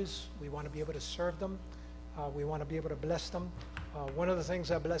different ages, we want to be able to serve them. We want to be able to bless them. One of the things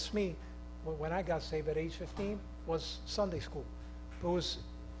that blessed me when I got saved at age 15 was Sunday school. It was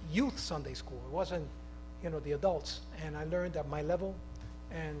youth Sunday school. It wasn't, the adults. And I learned at my level,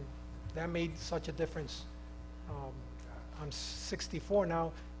 and that made such a difference. I'm 64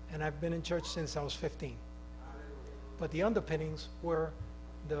 now, and I've been in church since I was 15. But the underpinnings were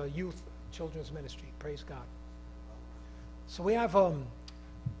the youth children's ministry. Praise God. So we have a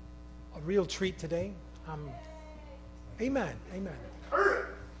real treat today. Amen. Amen.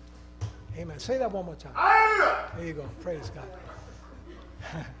 Amen. Say that one more time. There you go. Praise God.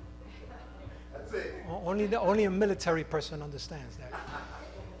 That's it. Only a military person understands that.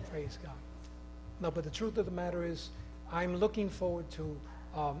 Praise God. No, but the truth of the matter is, I'm looking forward to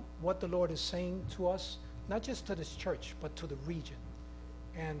what the Lord is saying to us, not just to this church, but to the region.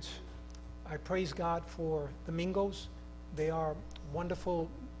 And I praise God for the Mingos. They are wonderful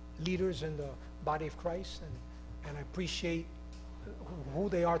leaders in the body of Christ, and I appreciate who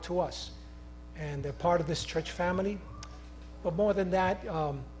they are to us. And they're part of this church family. But more than that,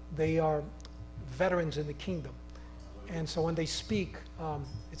 they are veterans in the kingdom. And so when they speak,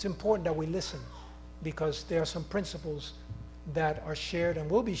 it's important that we listen, because there are some principles that are shared and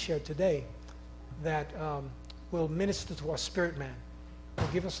will be shared today that will minister to our spirit man, will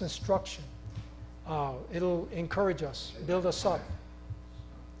give us instruction. It'll encourage us, build us up,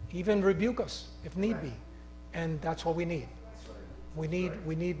 even rebuke us if need be. And that's what we need. We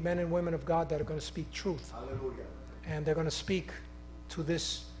need men and women of God that are going to speak truth. Hallelujah. And they're going to speak to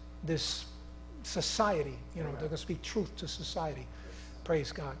this society. They're going to speak truth to society.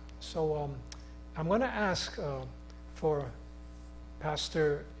 Praise God. So I'm going to ask for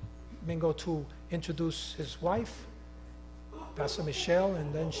Pastor Mingo to introduce his wife, Pastor Michelle,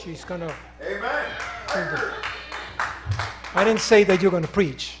 and then she's going to... Amen. I didn't say that you're going to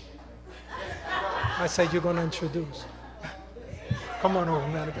preach. I said you're going to introduce. Come on over,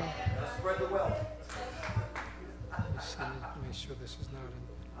 man of God. Spread the wealth. Let's see, make sure this is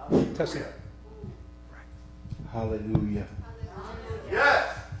not in testing. Hallelujah.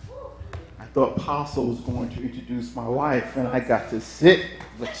 Yes. I thought Apostle was going to introduce my wife, and I got to sit,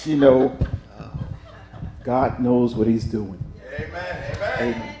 but God knows what he's doing. Amen.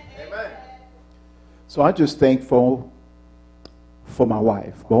 Amen. Amen. So I'm just thankful for my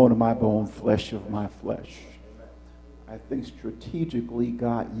wife, bone of my bone, flesh of my flesh. I think strategically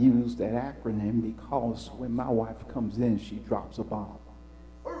God used that acronym because when my wife comes in, she drops a bomb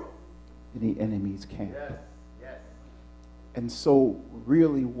in the enemy's camp. Yes. Yes. And so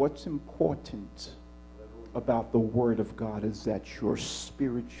really what's important about the Word of God is that your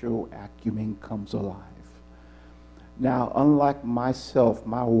spiritual acumen comes alive. Now, unlike myself,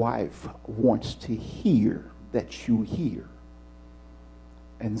 my wife wants to hear that you hear.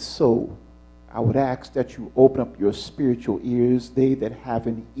 And so I would ask that you open up your spiritual ears. They that have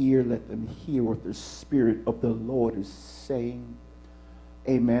an ear, let them hear what the Spirit of the Lord is saying.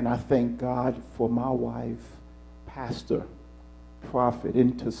 Amen. I thank God for my wife, pastor, prophet,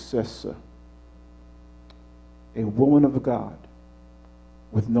 intercessor, a woman of God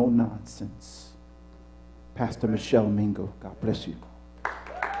with no nonsense. Pastor Michelle Mingo. God bless you.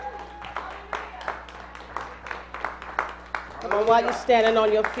 Come on, while you're standing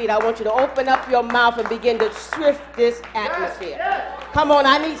on your feet, I want you to open up your mouth and begin to shift this atmosphere. Come on,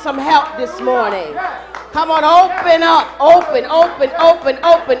 I need some help this morning. Come on, open up. Open.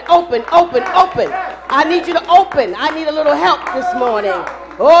 I need you to open. I need a little help this morning.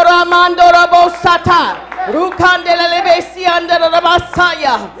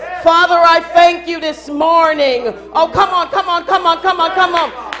 Father, I thank you this morning. Oh, come on.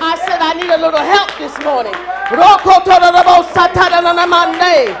 I said I need a little help this morning.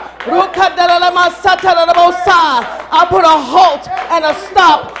 I put a halt and a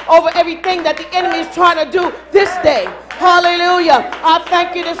stop over everything that the enemy is trying to do this day. Hallelujah. I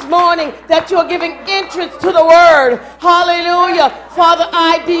thank you this morning that you're giving entrance to the word. Hallelujah. Father,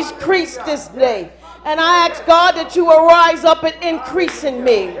 I decrease this day. And I ask God that you will rise up and increase in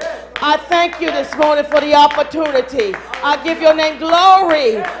me. I thank you this morning for the opportunity. I give your name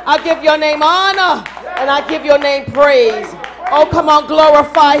glory. I give your name honor. And I give your name praise. Oh, come on,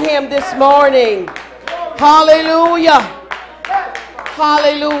 glorify him this morning. Hallelujah.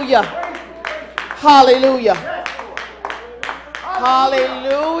 Hallelujah. Hallelujah.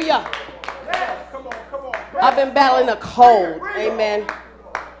 Hallelujah. I've been battling a cold. Amen.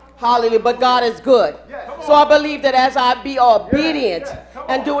 Hallelujah. But God is good. So I believe that as I be obedient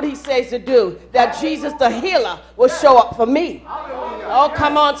and do what he says to do, that Jesus the healer will show up for me. Oh,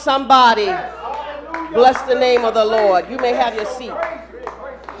 come on, somebody. Bless the name of the Lord. You may have your seat.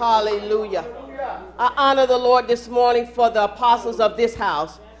 Hallelujah. I honor the Lord this morning for the apostles of this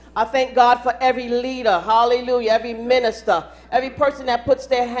house. I thank God for every leader, hallelujah, every minister, every person that puts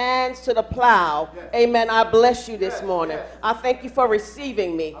their hands to the plow. Amen. I bless you this morning. I thank you for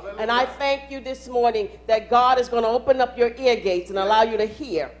receiving me. And I thank you this morning that God is going to open up your ear gates and allow you to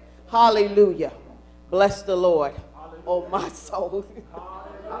hear. Hallelujah. Bless the Lord. Oh, my soul.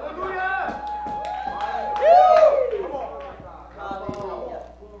 Hallelujah.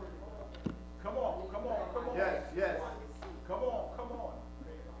 Come on. Yes, yes. Come on.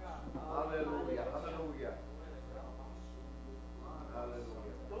 Hallelujah.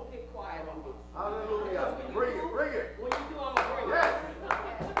 Don't get quiet on me. Hallelujah. Bring it. When you do, I'm going to bring it.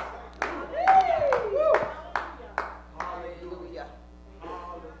 Yes. Hallelujah.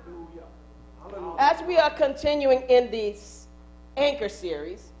 As we are continuing in this Anchor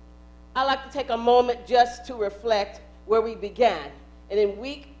series, I'd like to take a moment just to reflect where we began. And in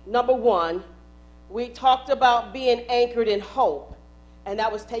week number 1, we talked about being anchored in hope, and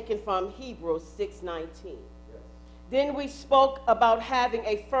that was taken from Hebrews 6:19. Yes. Then we spoke about having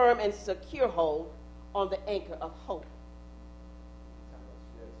a firm and secure hold on the anchor of hope.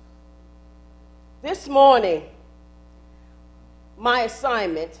 Yes. This morning, my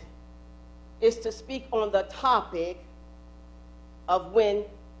assignment is to speak on the topic of when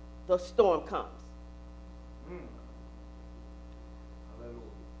the storm comes.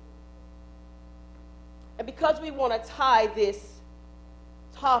 And because we want to tie this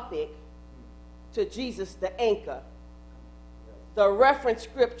topic to Jesus the anchor, the reference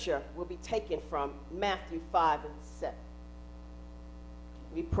scripture will be taken from Matthew 5:7.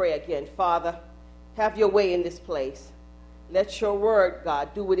 We pray again. Father, have your way in this place. Let your word,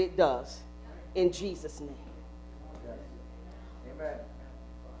 God, do what it does. In Jesus' name. Amen.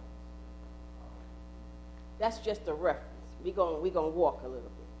 That's just a reference. We're going to walk a little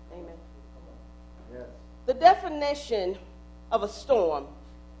bit. Amen. Yes. The definition of a storm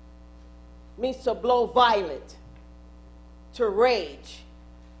means to blow violent, to rage,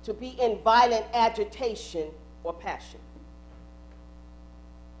 to be in violent agitation or passion.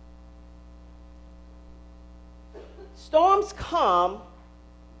 Storms come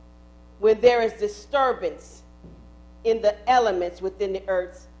when there is disturbance in the elements within the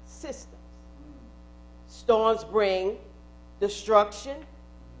earth's system. Storms bring destruction,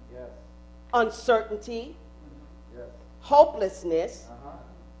 Yes. uncertainty, Yes. hopelessness,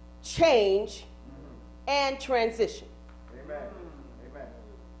 change, and transition. Amen. Amen.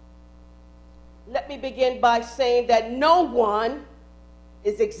 Let me begin by saying that no one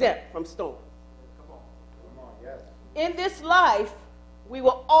is exempt from storms. Come on. Yes. In this life, we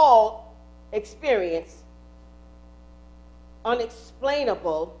will all experience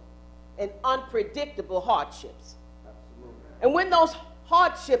unexplainable and unpredictable hardships. Absolutely. And when those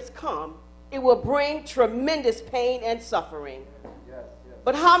hardships come, it will bring tremendous pain and suffering. Yes.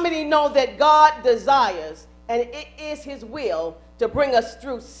 But how many know that God desires, and it is his will, to bring us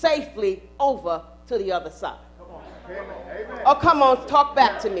through safely over to the other side? Come on. Amen. Oh, come on, talk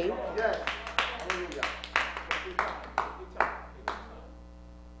back to me. Yes. Hallelujah.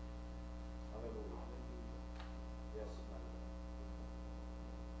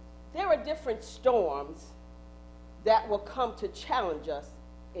 There are different storms that will come to challenge us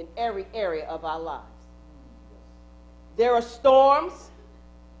in every area of our lives. There are storms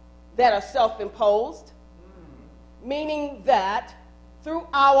that are self-imposed, meaning that through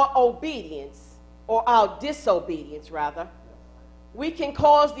our obedience, or our disobedience rather, we can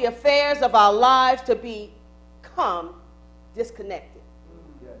cause the affairs of our lives to become disconnected.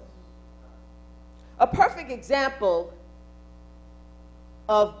 Yes. A perfect example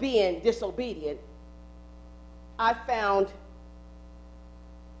of being disobedient I found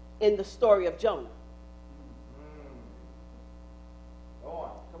in the story of Jonah. Go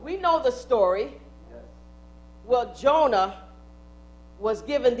on. We know the story. Yes. Well, Jonah was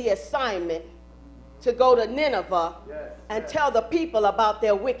given the assignment to go to Nineveh Yes. and tell the people about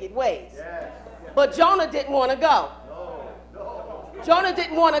their wicked ways. Yes. But Jonah didn't want to go. No. Jonah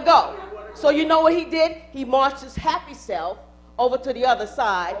didn't want to go. So you know what he did? He marched his happy self over to the other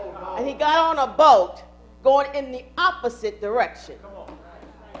side, and he got on a boat going in the opposite direction.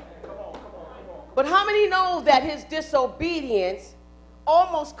 But how many know that his disobedience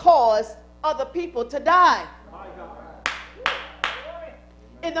almost caused other people to die?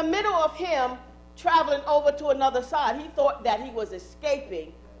 In the middle of him traveling over to another side, he thought that he was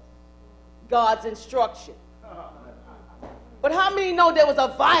escaping God's instruction. But how many know there was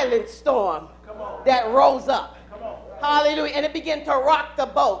a violent storm that rose up? Hallelujah. And it began to rock the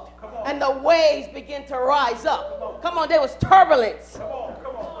boat. And the waves began to rise up. Come on, there was turbulence.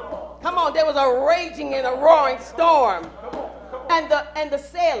 Come on, there was a raging and a roaring storm. And the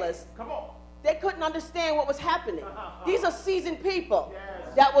sailors, they couldn't understand what was happening. These are seasoned people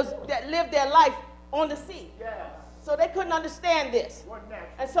that lived their life on the sea. So they couldn't understand this.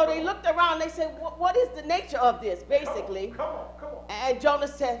 And so they looked around and they said, what is the nature of this, basically? And Jonah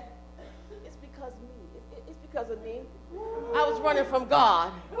said, it's because of me. It's because of me. I was running from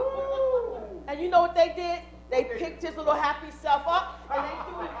God. And you know what they did? They picked his little happy self up and they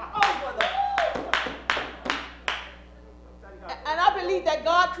threw it over them. And I believe that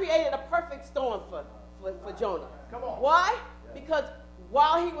God created a perfect storm for Jonah. Why? Because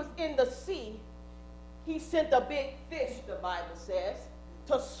while he was in the sea, he sent a big fish, the Bible says,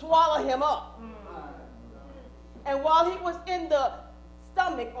 to swallow him up. And while he was in the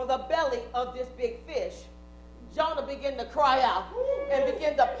stomach or the belly of this big fish, Jonah began to cry out and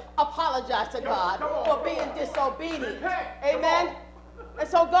began to apologize to God for being disobedient. Amen. And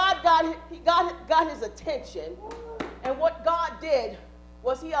so God got his attention. And what God did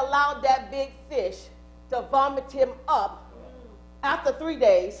was he allowed that big fish to vomit him up after 3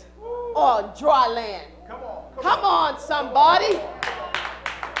 days on dry land. Come on, somebody.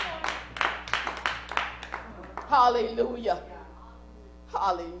 Hallelujah.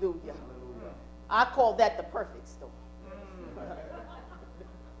 Hallelujah. I call that the perfect storm.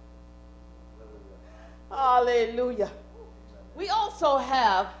 Hallelujah. We also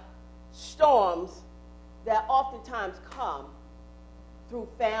have storms that oftentimes come through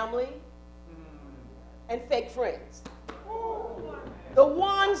family and fake friends. The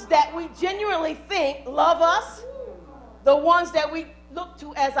ones that we genuinely think love us, the ones that we look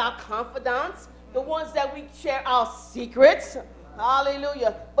to as our confidants, the ones that we share our secrets,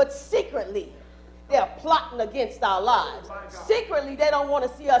 hallelujah, but secretly they're plotting against our lives. Secretly they don't want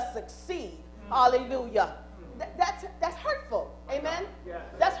to see us succeed, hallelujah. That's hurtful, amen?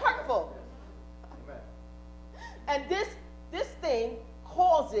 That's hurtful. And this thing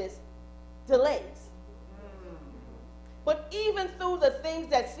causes delays. But even through the things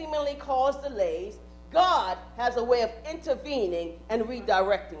that seemingly cause delays, God has a way of intervening and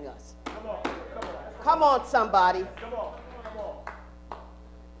redirecting us. Come on, somebody.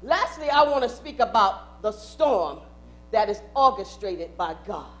 Lastly, I want to speak about the storm that is orchestrated by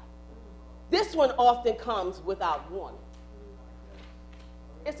God. This one often comes without warning.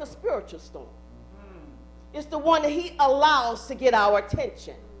 It's a spiritual storm. It's the one that he allows to get our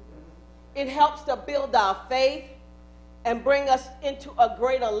attention. It helps to build our faith and bring us into a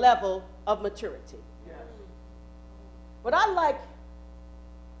greater level of maturity. But I like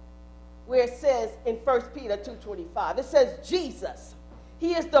where it says in 1 Peter 2:25, it says Jesus,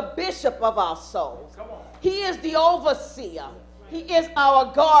 he is the bishop of our souls. He is the overseer. He is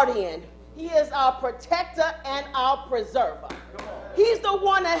our guardian. He is our protector and our preserver. He's the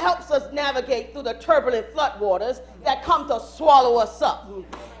one that helps us navigate through the turbulent floodwaters that come to swallow us up.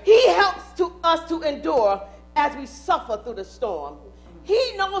 He helps us to endure as we suffer through the storm.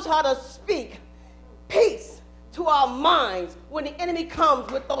 He knows how to speak peace to our minds when the enemy comes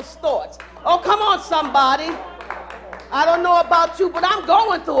with those thoughts. Oh, come on, somebody. I don't know about you, but I'm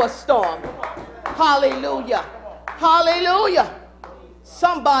going through a storm. Hallelujah. Hallelujah.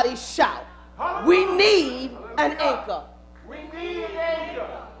 Somebody shout. We need an anchor. We need an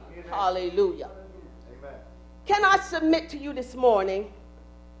anchor. Hallelujah. Amen. Can I submit to you this morning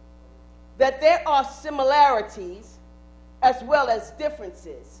that there are similarities as well as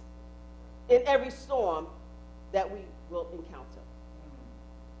differences in every storm that we will encounter?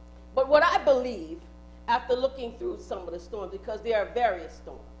 But what I believe, after looking through some of the storms, because there are various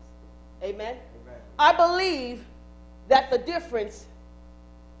storms, amen? I believe that the difference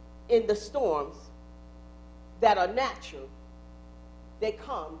in the storms that are natural, they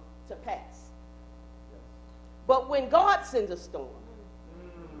come to pass. But when God sends a storm,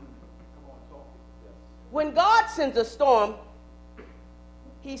 when God sends a storm,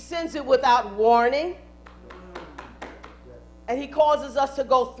 he sends it without warning, and he causes us to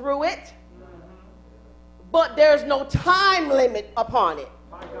go through it, but there's no time limit upon it.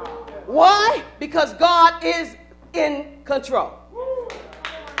 Why? Because God is in control.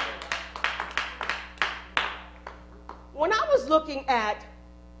 When I was looking at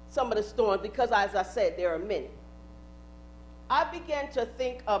some of the storms, because as I said, there are many, I began to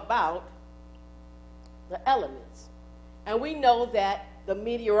think about the elements. And we know that the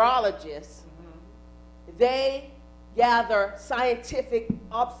meteorologists, they gather scientific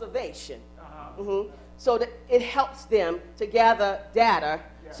observation So that it helps them to gather data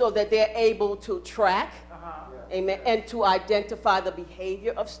so that they're able to track, amen, and to identify the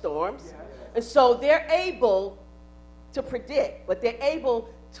behavior of storms. And so they're able to predict, but they're able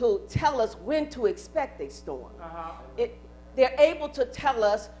to tell us when to expect a storm. They're able to tell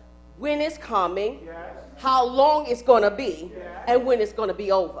us when it's coming, how long it's going to be, and when it's going to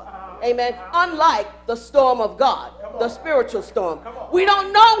be over. Amen. Unlike the storm of God, the spiritual storm. We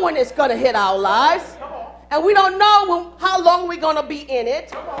don't know when it's going to hit our lives. And we don't know how long we're going to be in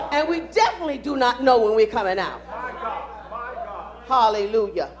it. And we definitely do not know when we're coming out.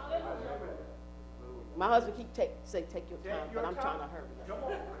 Hallelujah. My husband keeps saying, take your time, but I'm trying to hurry.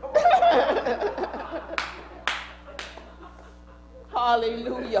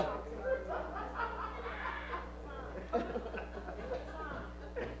 Hallelujah.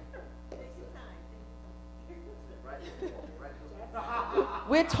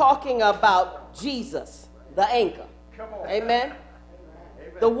 We're talking about Jesus, the anchor. Amen.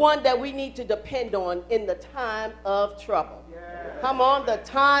 The one that we need to depend on in the time of trouble. Come on, the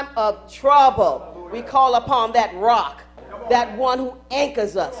time of trouble. We call upon that rock, that one who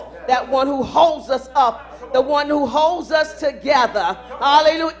anchors us, that one who holds us up, the one who holds us together,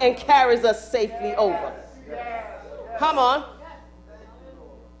 hallelujah, and carries us safely over. Come on.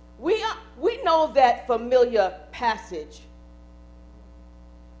 We know that familiar passage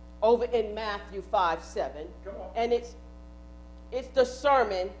over in Matthew 5:7, and it's the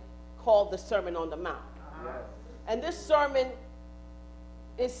sermon called the Sermon on the Mount. And this sermon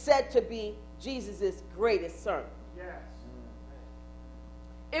is said to be Jesus' greatest sermon.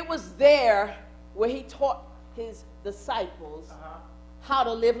 It was there where he taught his disciples how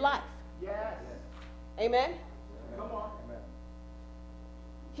to live life. Amen?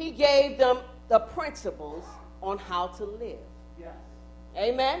 He gave them the principles on how to live.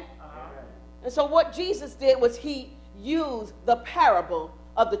 Amen? And so what Jesus did was he used the parable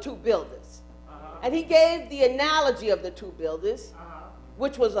of the two builders. And he gave the analogy of the two builders,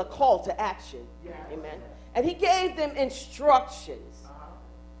 which was a call to action. Amen? And he gave them instructions.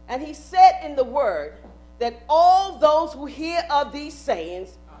 And he said in the word that all those who hear of these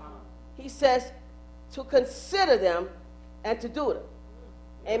sayings, he says to consider them and to do them.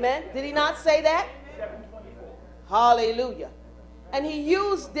 Amen? Did he not say that? Hallelujah. And he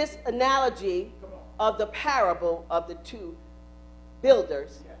used this analogy of the parable of the two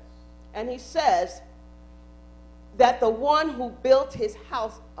builders. And he says that the one who built his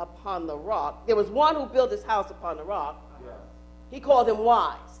house upon the rock, there was one who built his house upon the rock. He called him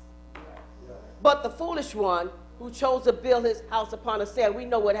wise. But the foolish one who chose to build his house upon the sand, we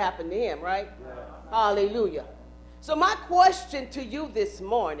know what happened to him, right? Hallelujah. So my question to you this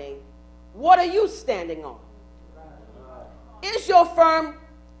morning, what are you standing on? Is your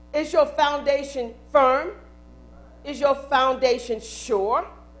foundation firm? Is your foundation sure?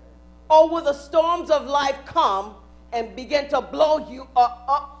 Or will the storms of life come and begin to blow you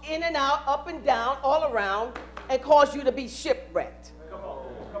up, in and out, up and down, all around, and cause you to be shipwrecked? Come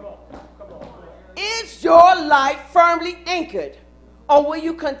on. Is your life firmly anchored? Or will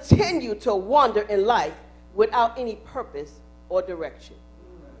you continue to wander in life without any purpose or direction?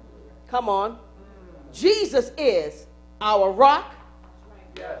 Come on. Jesus is our rock.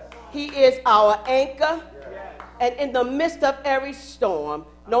 He is our anchor. And in the midst of every storm,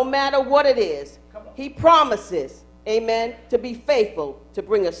 no matter what it is, he promises, amen, to be faithful to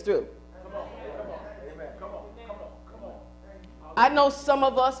bring us through. I know some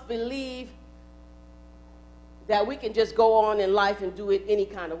of us believe that we can just go on in life and do it any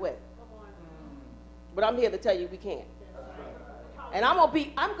kind of way. But I'm here to tell you we can't. And I'm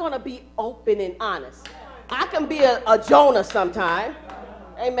going to be open and honest. I can be a Jonah sometime.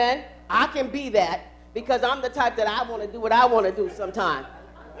 Amen. I can be that because I'm the type that I want to do what I want to do sometime.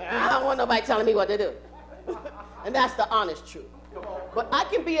 I don't want nobody telling me what to do. And that's the honest truth. But I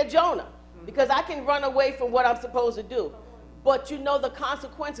can be a Jonah because I can run away from what I'm supposed to do. But you know the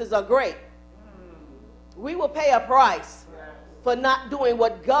consequences are great. We will pay a price for not doing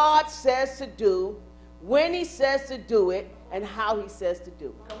what God says to do, when he says to do it, and how he says to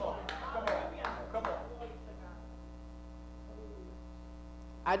do it.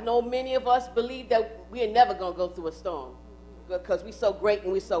 I know many of us believe that we are never going to go through a storm because we're so great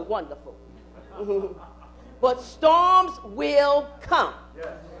and we're so wonderful. But storms will come.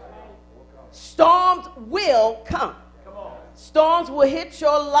 Storms will come. Storms will hit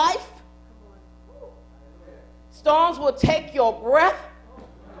your life. Storms will take your breath.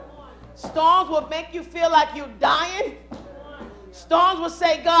 Storms will make you feel like you're dying. Storms will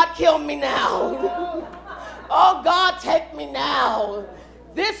say, God, kill me now. Oh, God, take me now.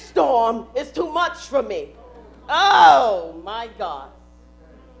 This storm is too much for me. Oh, my God.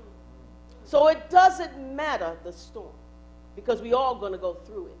 So it doesn't matter the storm, because we all going to go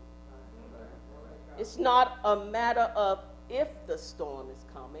through it. It's not a matter of if the storm is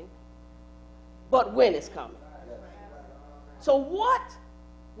coming, but when it's coming. So what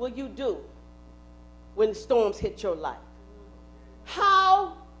will you do when storms hit your life?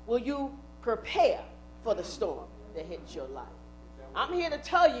 How will you prepare for the storm that hits your life? I'm here to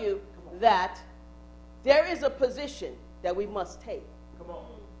tell you that there is a position that we must take. Come on.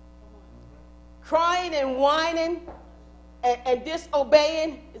 Crying and whining and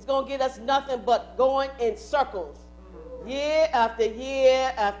disobeying is going to get us nothing but going in circles. Year after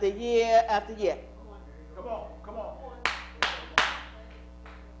year after year after year. Come on. Come on.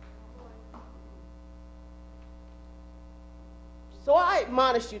 So I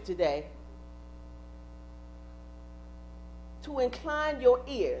admonish you today to incline your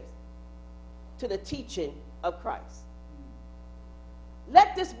ears to the teaching of Christ.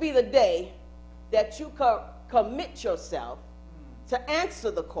 Let this be the day that you commit yourself to answer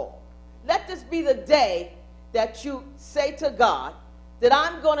the call. Let this be the day that you say to God that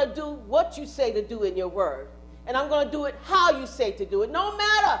I'm going to do what you say to do in your word. And I'm going to do it how you say to do it. No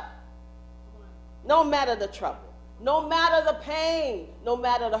matter the trouble, no matter the pain, no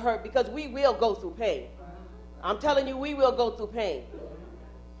matter the hurt, because we will go through pain. I'm telling you, we will go through pain.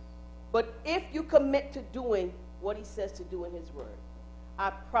 But if you commit to doing what he says to do in his word, I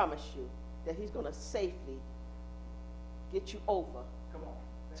promise you that he's going to safely get you over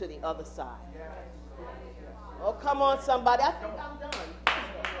to the other side. Oh, come on, somebody. I think I'm done.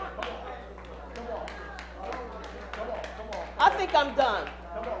 I think I'm done.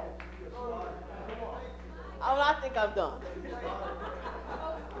 I think I'm done.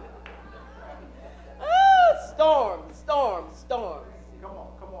 Storms, storms, storms. Come on.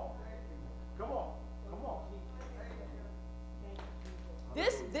 Come on. Come on. Come on.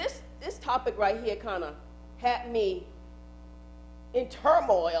 This topic right here kind of had me in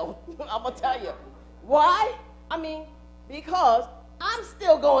turmoil. I'm going to tell you. Why? I mean, because I'm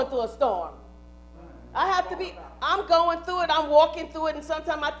still going through a storm. I'm going through it, I'm walking through it, and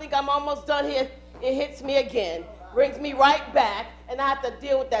sometimes I think I'm almost done here. It hits me again, brings me right back, and I have to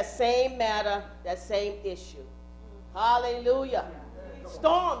deal with that same matter, that same issue. Hallelujah.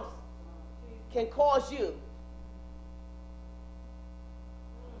 Storms can cause you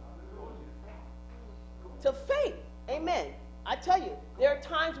to faint. Amen. I tell you, there are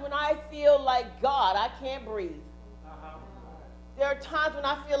times when I feel like, God, I can't breathe. There are times when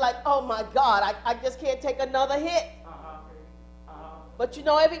I feel like, oh my God, I just can't take another hit. But you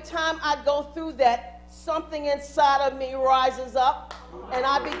know, every time I go through that, something inside of me rises up, and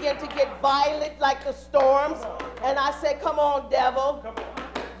I begin to get violent like the storms, and I say, come on, devil.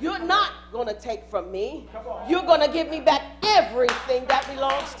 You're not going to take from me. You're going to give me back everything that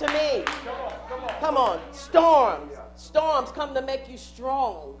belongs to me. Come on. Storms. Storms come to make you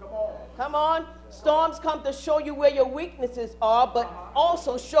strong. Come on. Storms come to show you where your weaknesses are, but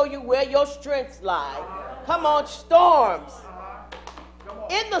also show you where your strengths lie. Come on, storms.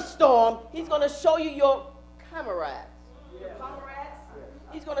 In the storm, he's going to show you your comrades.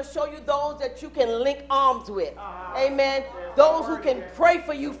 He's going to show you those that you can link arms with. Amen. Those who can pray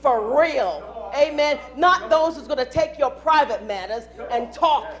for you for real. Amen. Not those who's going to take your private matters and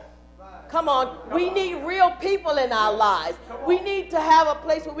talk. Come on. We need real people in our lives. We need to have a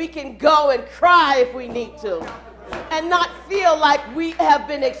place where we can go and cry if we need to. And not feel like we have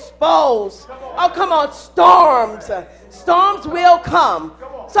been exposed. Oh, come on. Storms. Storms will come.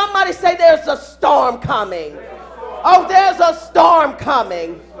 Somebody say there's a storm coming. Oh, there's a storm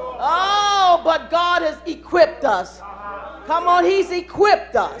coming. Oh, but God has equipped us. Come on, he's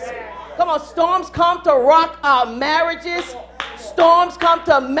equipped us. Come on, storms come to rock our marriages. Storms come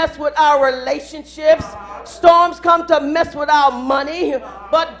to mess with our relationships. Storms come to mess with our money.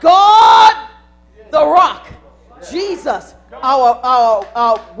 But God, the rock, Jesus,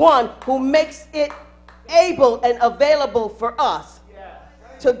 our one who makes it able and available for us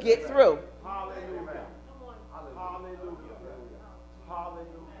to get through.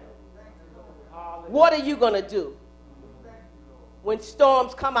 What are you going to do when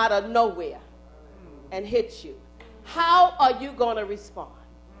storms come out of nowhere and hit you? How are you going to respond?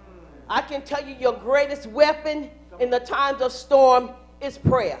 I can tell you your greatest weapon in the times of storm is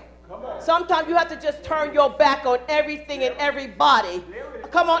prayer. Sometimes you have to just turn your back on everything and everybody.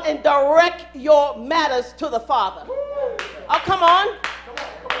 Come on, and direct your matters to the Father. Oh, come on.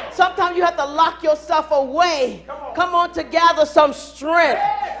 Sometimes you have to lock yourself away. Come on, to gather some strength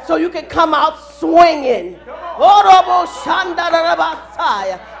so you can come out swinging.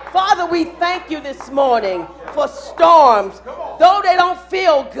 Father, we thank you this morning for storms. Though they don't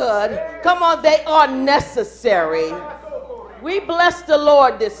feel good, come on, they are necessary. We bless the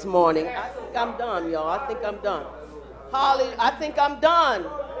Lord this morning. I think I'm done, y'all. I think I'm done. Hallelujah. I think I'm done.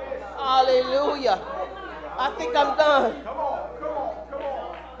 Hallelujah. I think I'm done.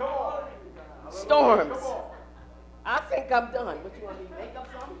 Storms. I think I'm done. What, you want me to make up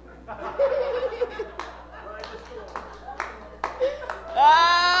something?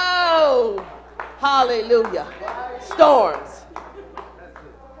 Oh, hallelujah. Storms.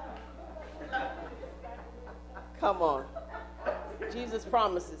 Come on. Jesus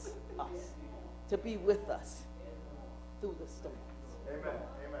promises us to be with us through the storms. Amen.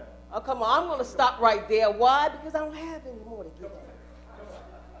 Amen. Oh, come on. I'm going to stop right there. Why? Because I don't have any more to give you.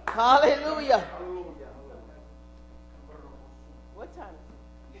 Hallelujah. What time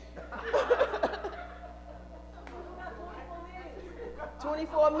is it?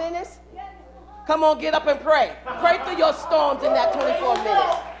 24 minutes? Come on, get up and pray. Pray through your storms in that 24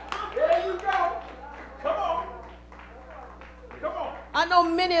 minutes. There you go. Come on. Come on. I know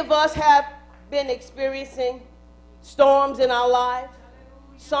many of us have been experiencing storms in our lives.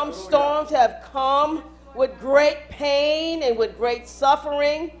 Some storms have come with great pain and with great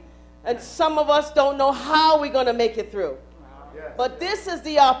suffering, and some of us don't know how we're going to make it through. But this is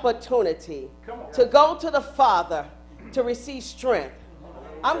the opportunity to go to the Father to receive strength.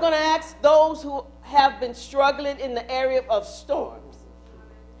 I'm going to ask those who have been struggling in the area of storms,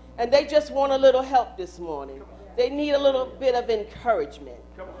 and they just want a little help this morning. They need a little bit of encouragement.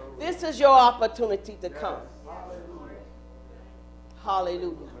 This is your opportunity to come.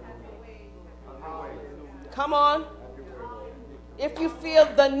 Hallelujah. Come on. If you feel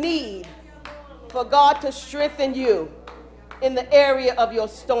the need for God to strengthen you in the area of your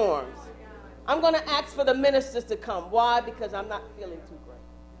storms, I'm going to ask for the ministers to come. Why? Because I'm not feeling too great.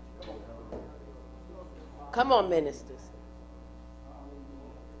 Come on, ministers.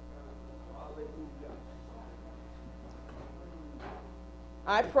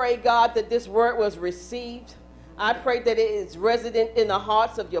 I pray, God, that this word was received. I pray that it is resident in the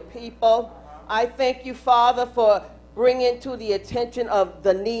hearts of your people. I thank you, Father, for bringing to the attention of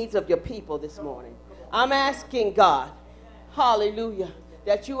the needs of your people this morning. I'm asking, God, hallelujah,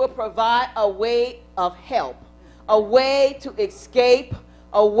 that you will provide a way of help, a way to escape,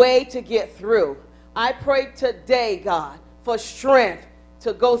 a way to get through. I pray today, God, for strength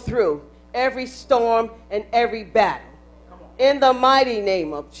to go through every storm and every battle. In the mighty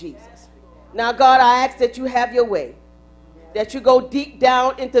name of Jesus. Now, God, I ask that you have your way, that you go deep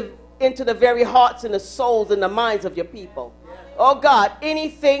down into the very hearts and the souls and the minds of your people. Oh, God,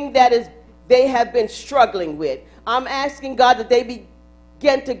 anything that they have been struggling with, I'm asking, God, that they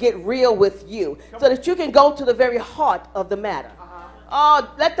begin to get real with you so that you can go to the very heart of the matter. Oh,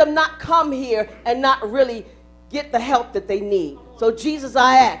 let them not come here and not really get the help that they need. So, Jesus,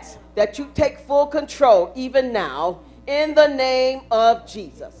 I ask that you take full control even now in the name of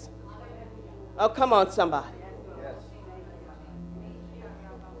Jesus. Oh, come on, somebody.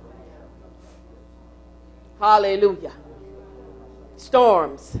 Hallelujah.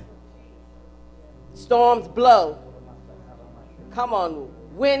 Storms. Storms blow. Come on.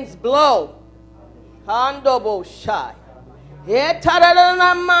 Winds blow. Handobo shai.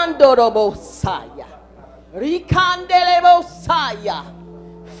 Etararamandorobo saya. Rikandelebo saya.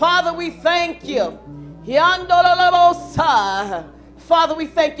 Father, we thank you. Father, we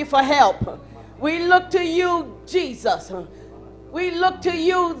thank you for help. We look to you, Jesus. We look to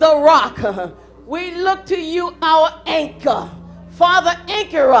you, the rock. We look to you, our anchor. Father,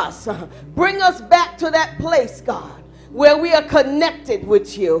 anchor us. Bring us back to that place, God, where we are connected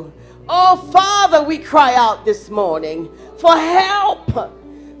with you. Oh, Father, we cry out this morning for help,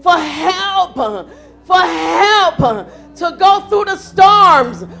 for help, for help to go through the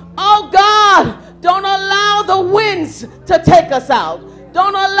storms. Oh, God, don't allow the winds to take us out.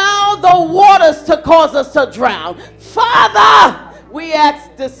 Don't allow the waters to cause us to drown. Father, we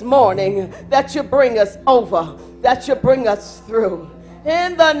ask this morning that you bring us over, that you bring us through.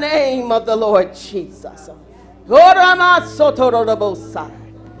 In the name of the Lord Jesus.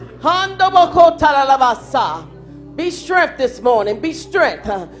 Be strength this morning. Be strength.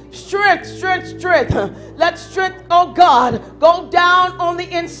 Strength, strength, strength. Let strength, oh God, go down on the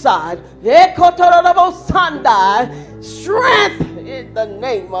inside. Strength in the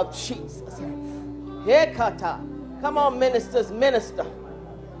name of Jesus. Come on, ministers, minister.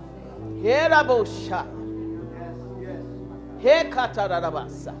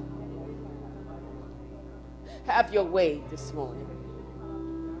 Have your way this morning.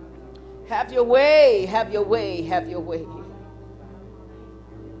 Have your way, have your way, have your way.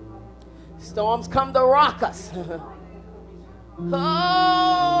 Storms come to rock us.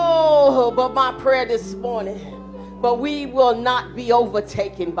 Oh, but my prayer this morning, but we will not be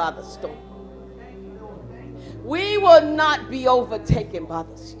overtaken by the storm. We will not be overtaken by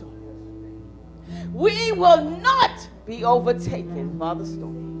the storm. We will not be overtaken by the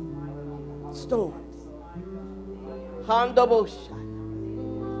storm. Storms. Handobosha.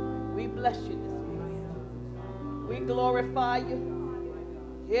 We bless you this morning. We glorify you.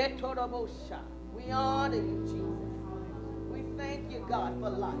 Yetorobosha. We honor you, Jesus. We thank you, God, for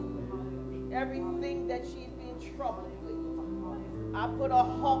life. Everything that she's been troubled with, I put a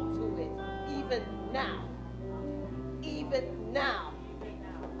halt to it, even now. Even now.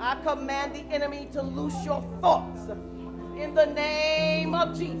 I command the enemy to loose your thoughts in the name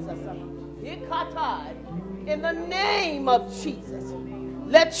of Jesus. In the name of Jesus.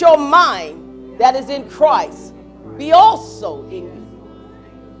 Let your mind that is in Christ be also in you.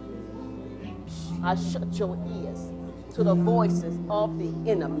 I shut your ears to the voices of the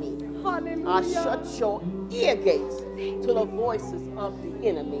enemy. Hallelujah. I shut your ear gates to the voices of the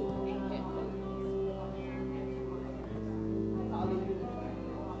enemy. Hallelujah.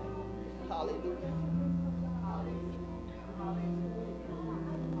 Hallelujah.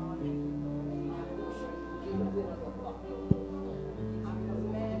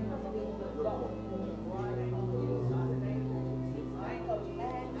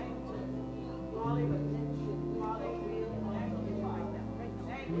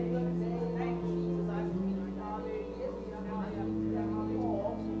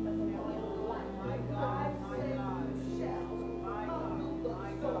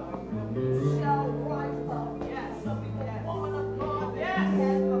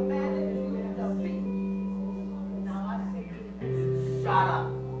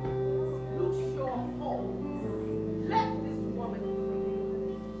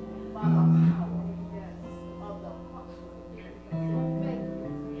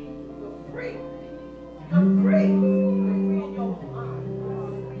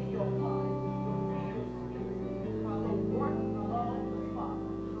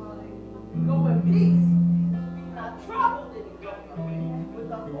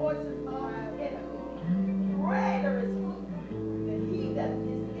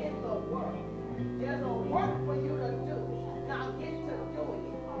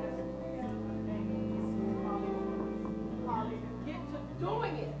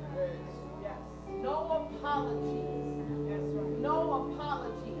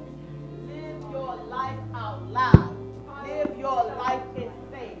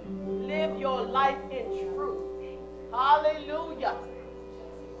 Hallelujah.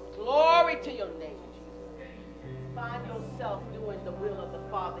 Glory to your name, Jesus. Find yourself doing the will of the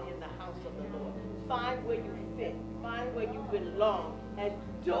Father in the house of the Lord. Find where you fit. Find where you belong. And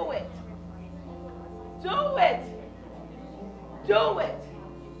do it. Do it. Do it.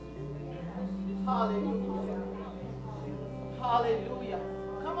 Hallelujah. Hallelujah.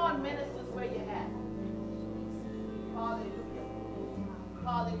 Come on, ministers, where you at? Hallelujah.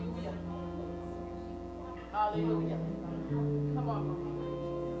 Hallelujah. Hallelujah. Come on.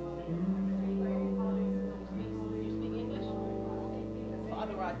 You speak English?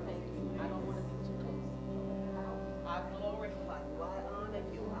 Father, I thank you. I don't want to be too close. I glorify you. I honor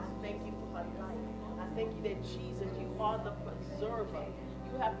you. I thank you for her life. I thank you that Jesus, you are the preserver.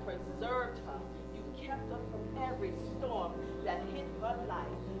 You have preserved her. You kept her from every storm that hit her life.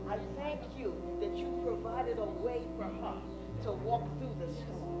 I thank you that you provided a way for her to walk through the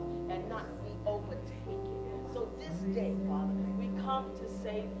storm and not be overtaken. So this day, Father, we come to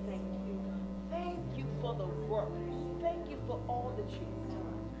say thank you. Thank you for the work. Thank you for all that you've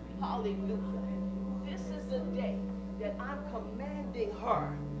done. Hallelujah. This is the day that I'm commanding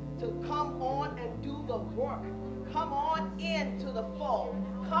her to come on and do the work. Come on into the fold.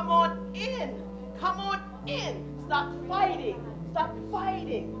 Come on in. Come on in. Stop fighting. Stop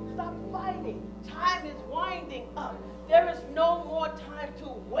fighting. Stop fighting. Time is winding up. There is no more time to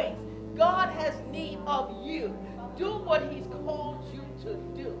waste. God has need of you. Do what he's called you to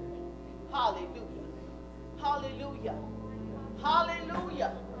do. Hallelujah. Hallelujah.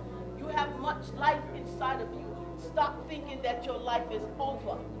 Hallelujah. You have much life inside of you. Stop thinking that your life is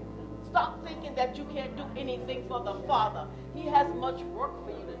over. Stop thinking that you can't do anything for the Father. He has much work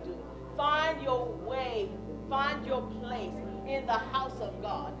for you to do. Find your way. Find your place in the house of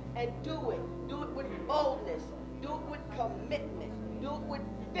God and do it. Do it with boldness. Do it with commitment. Do it with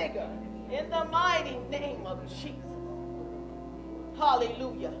vigor. In the mighty name of Jesus.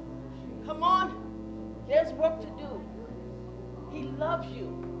 Hallelujah. Come on. There's work to do. He loves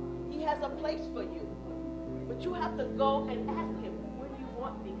you. He he has a place for you. But you have to go and ask him, where do you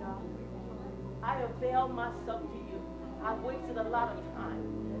want me, God? I avail myself to you. I wasted a lot of time.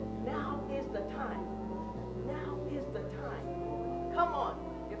 Now is the time. Now is the time. Come on.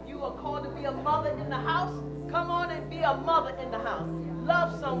 If you are called to be a mother in the house, come on and be a mother in the house.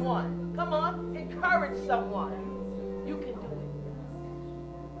 Love someone. Come on. Encourage someone. You can do it.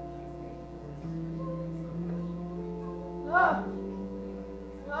 Ah.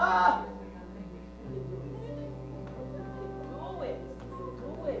 Ah. Do it.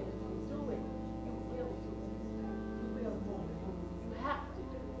 Do it. Do it. You will do it. You will do it. You have to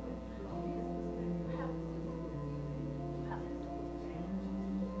do it. You have to do it. You have to do it.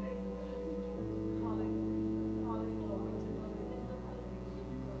 Hallelujah. Hallelujah.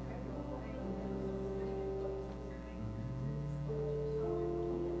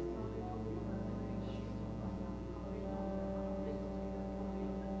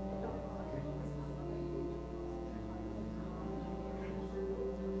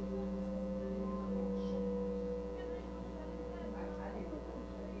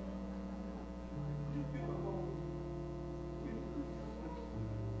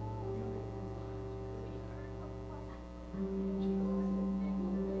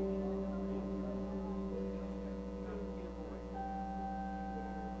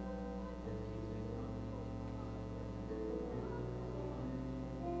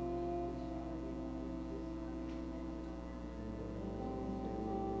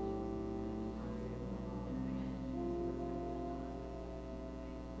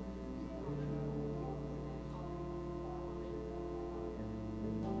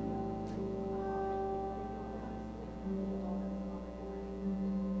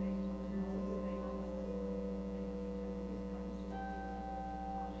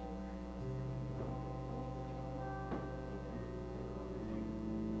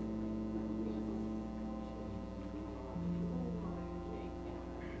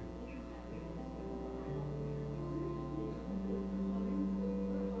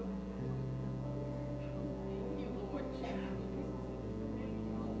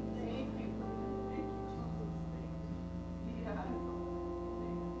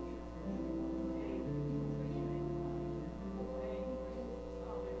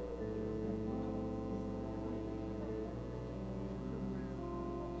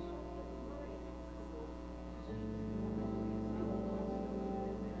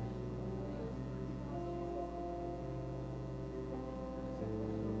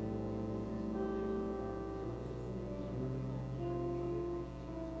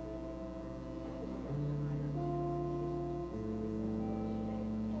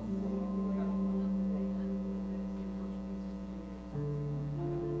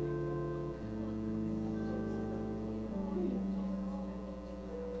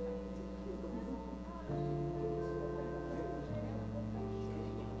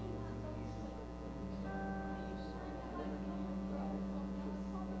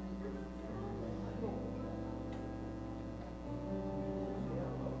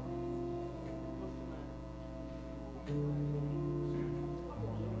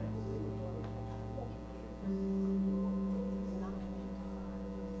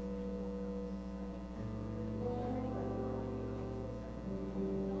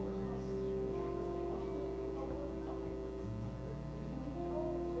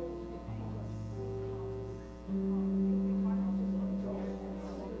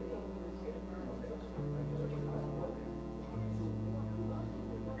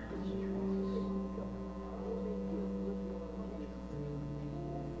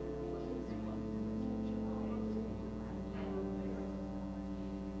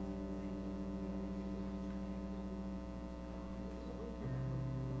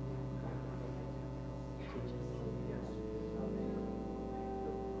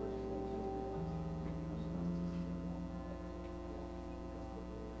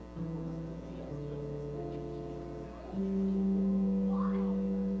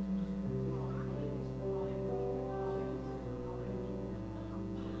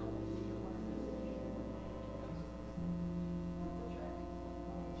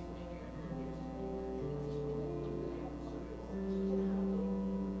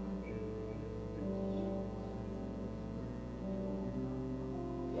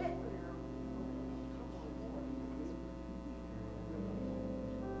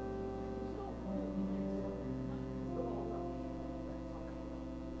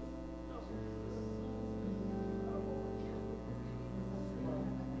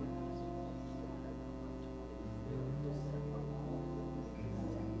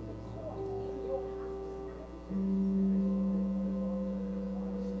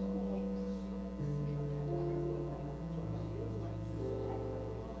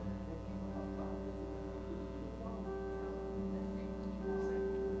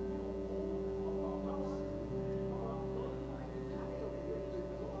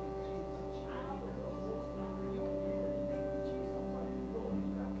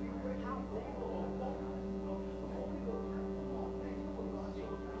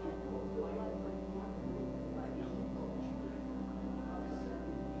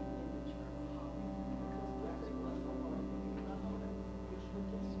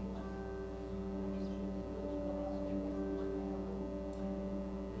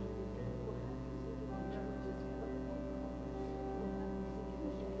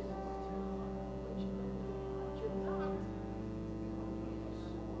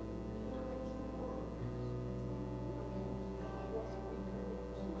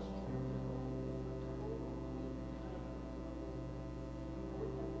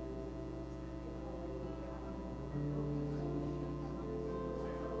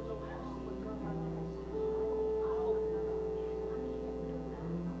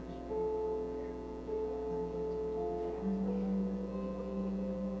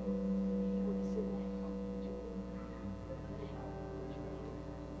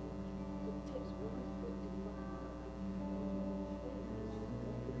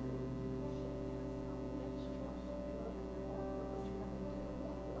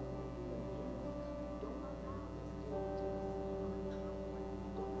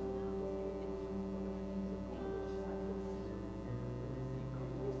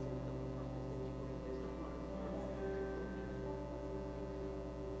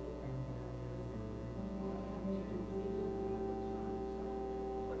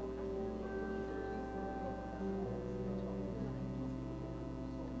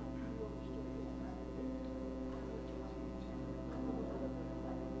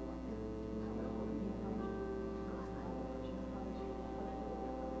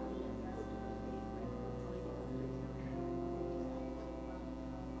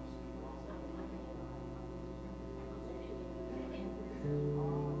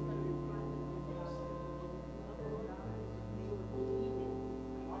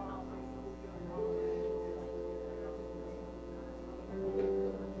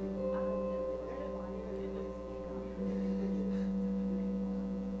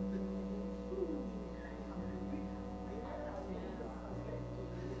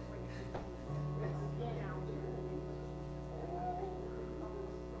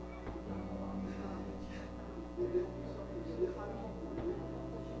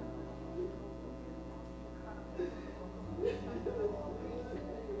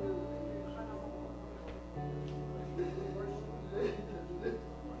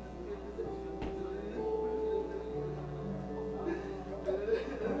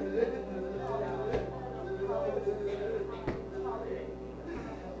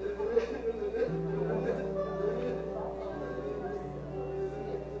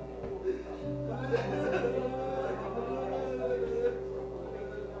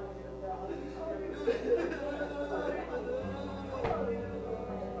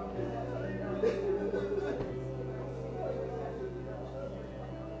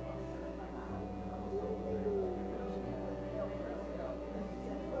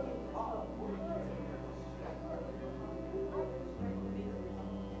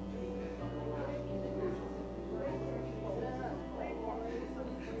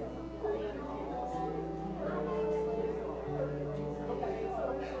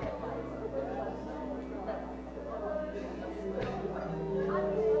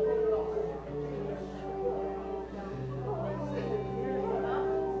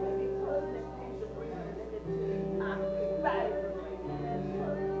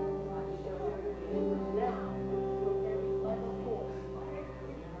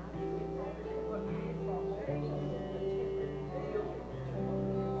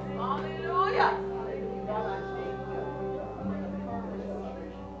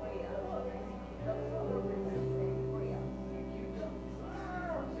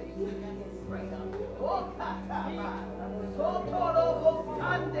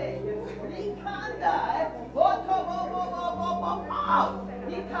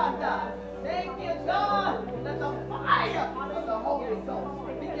 Thank you, God. Let the fire of the Holy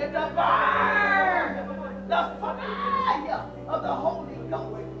Ghost begin to burn. The fire of the Holy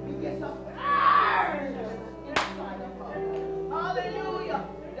Ghost begin to burn inside of her. Hallelujah.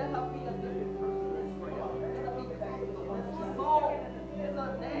 Let her be a living person. Let her be thankful. Let her soul in the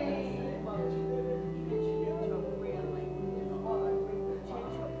name of Jesus. Change your prayer language. Lord,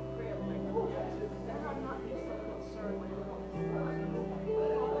 change your prayer language. Let her not be so concerned with her own son.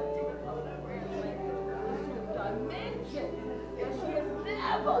 Let her take her prayer language to a dimension that she has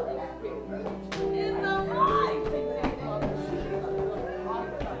never experienced. In the mighty name of Jesus.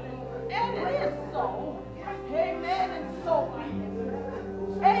 And it is so. Amen, and so be it.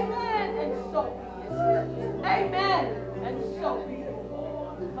 Amen, and so be it. Amen, and so be it.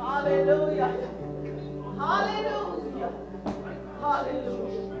 Hallelujah. Hallelujah.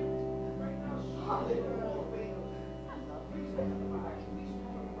 Hallelujah. Hallelujah.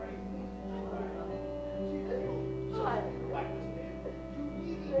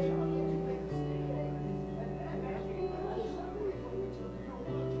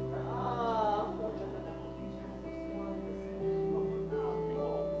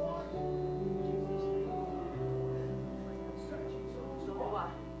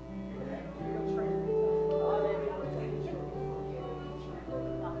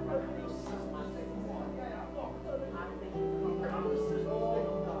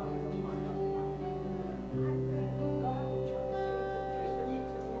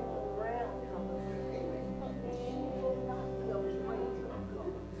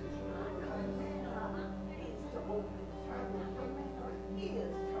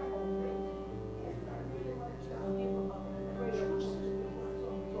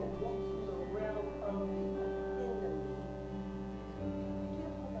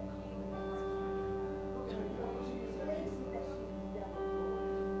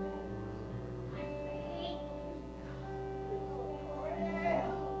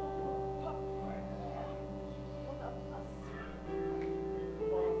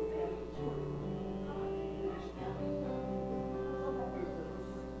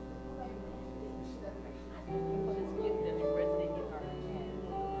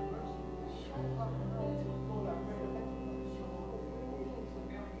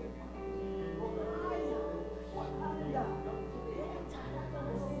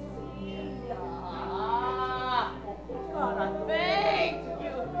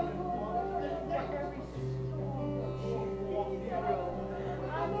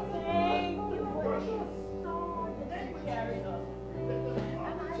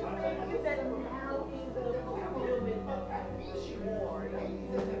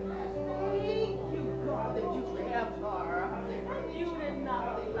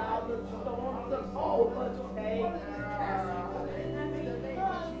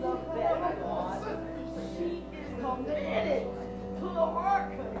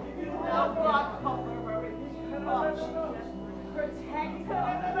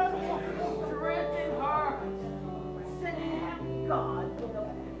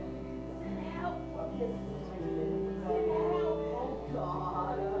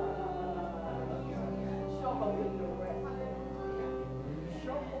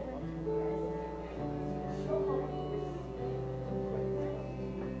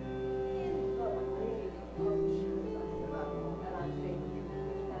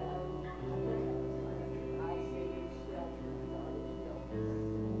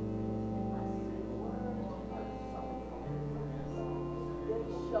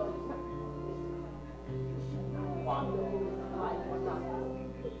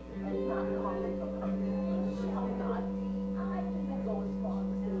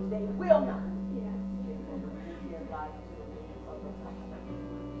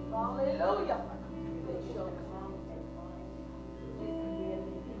 Hallelujah. They shall come and find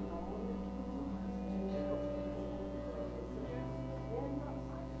his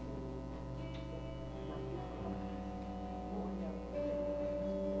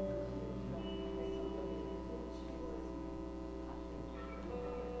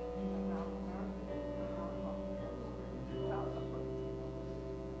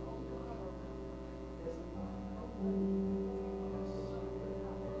really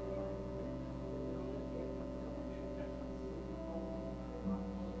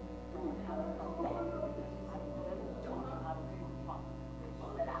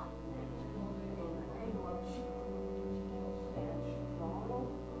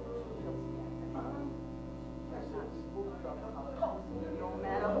no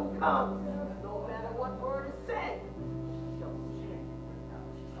matter who comes, no matter what word is said,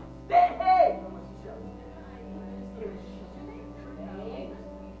 stay.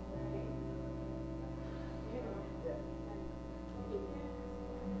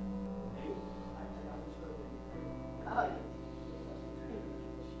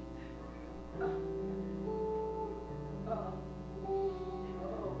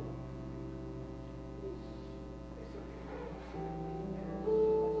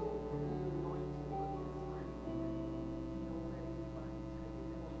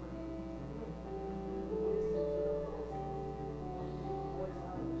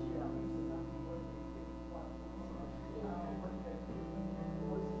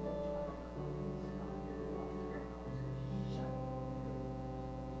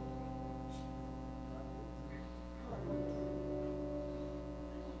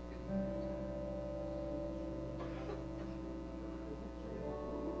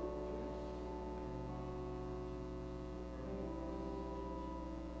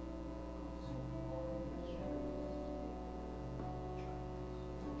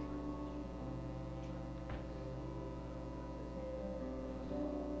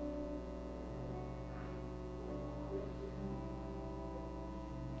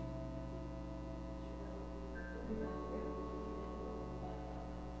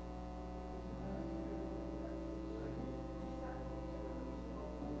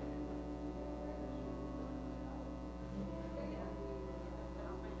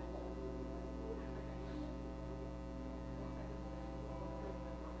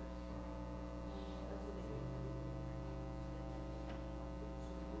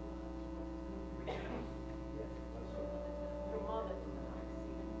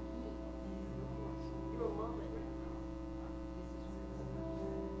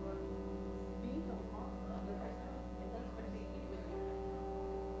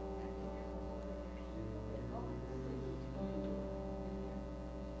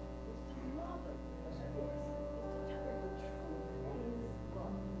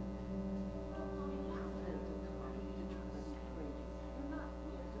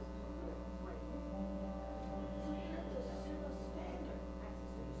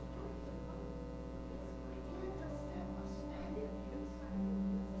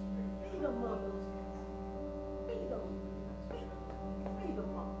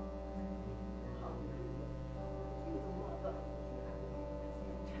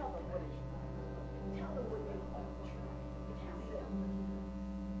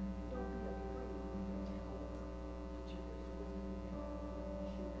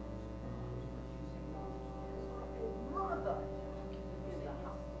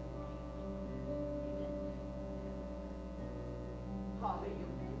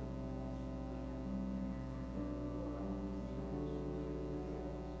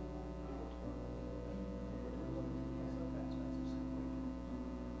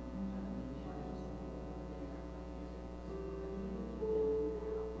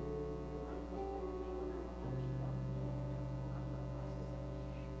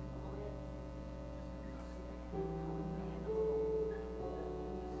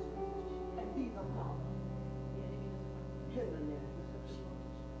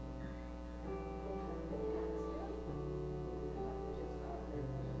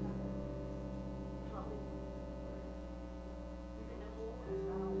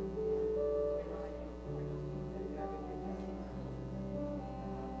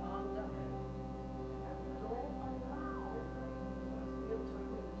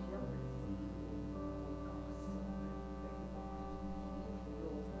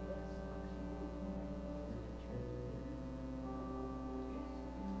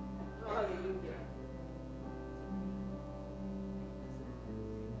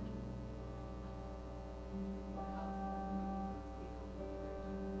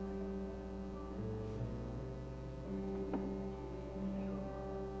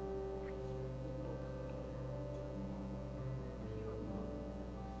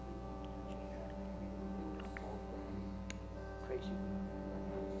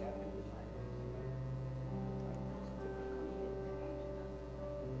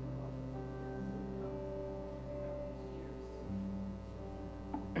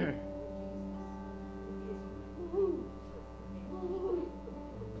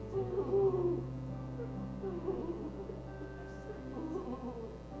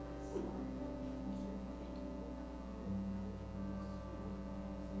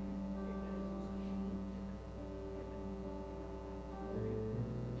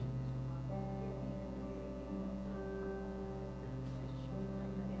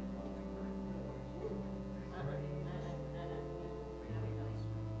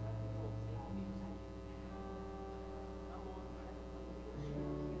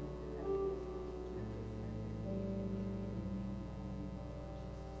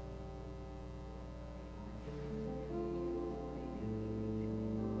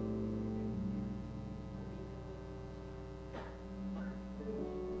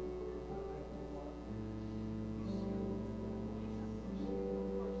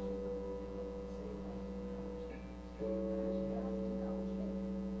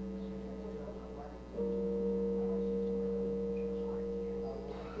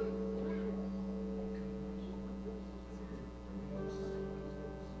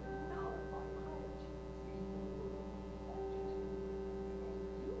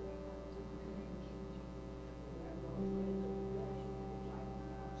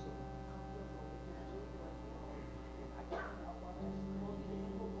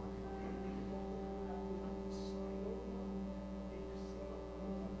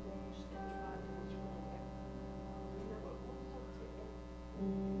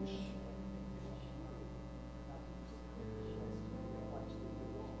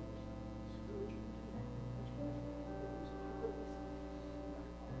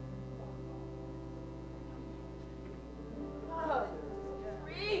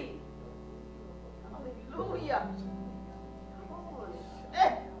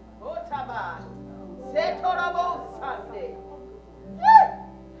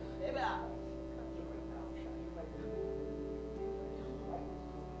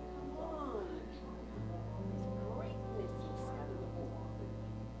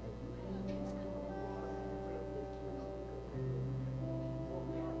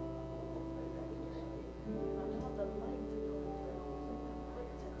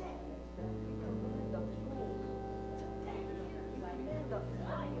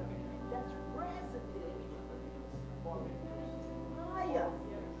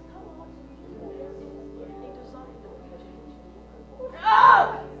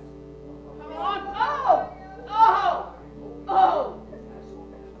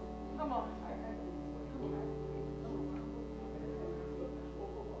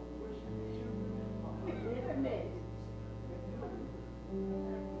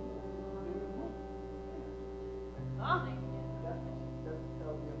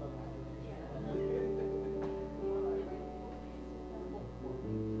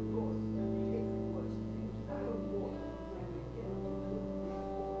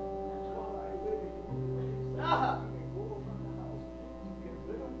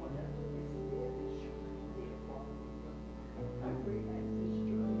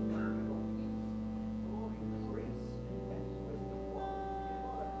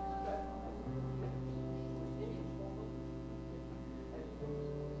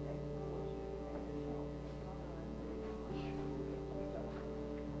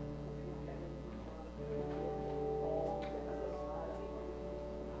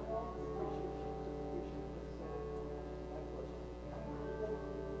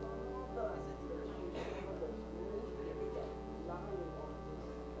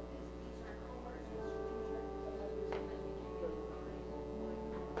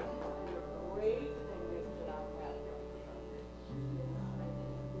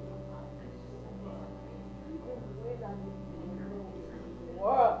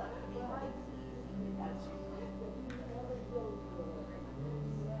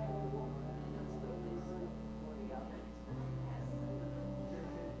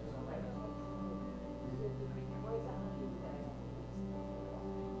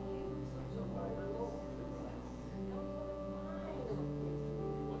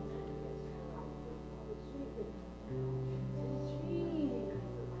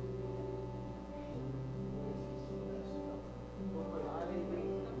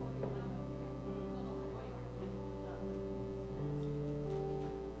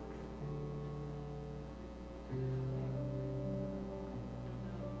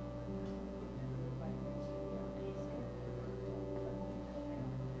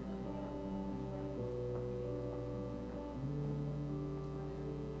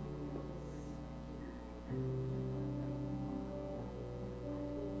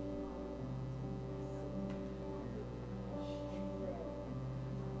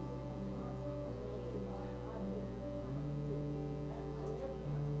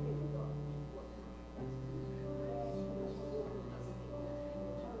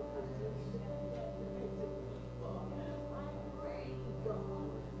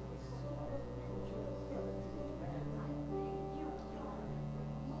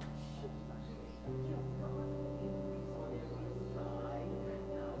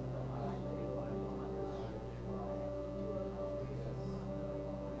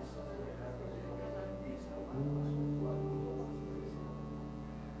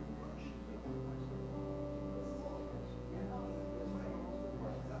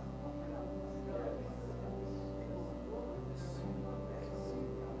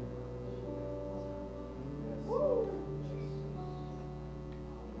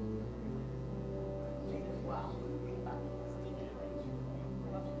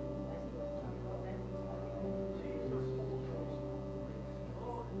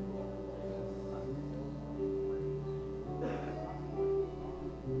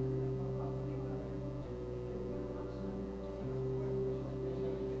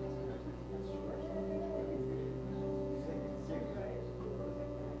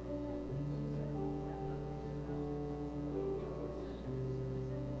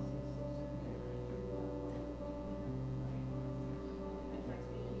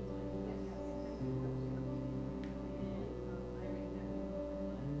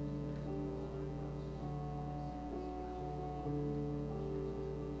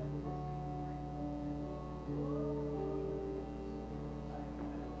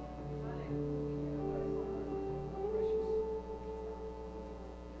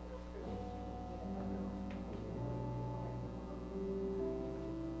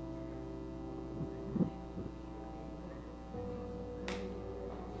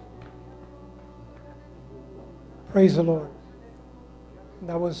 Praise the Lord.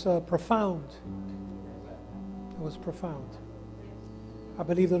 That was profound. It was profound. I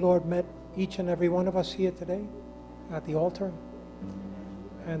believe the Lord met each and every one of us here today at the altar.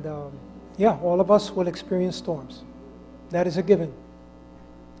 And yeah, all of us will experience storms. That is a given.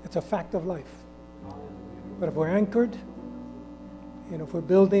 It's a fact of life. But if we're anchored, if we're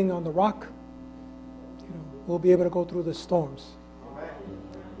building on the rock, we'll be able to go through the storms.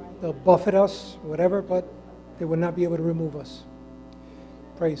 They'll buffet us, whatever, but they will not be able to remove us.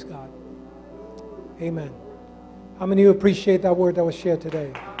 Praise God. Amen. How many of you appreciate that word that was shared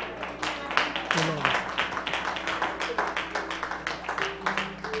today? Amen.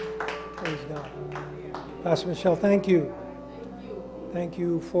 Praise God. Pastor Michelle, thank you. Thank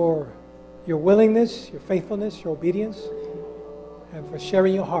you for your willingness, your faithfulness, your obedience, and for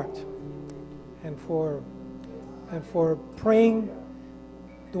sharing your heart, and for praying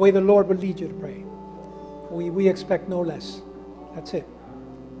the way the Lord would lead you to pray. We expect no less. That's it.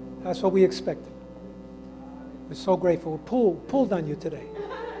 That's what we expect. We're so grateful. We're pulled on you today.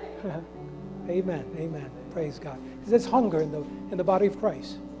 Amen. Amen. Praise God. There's hunger in the body of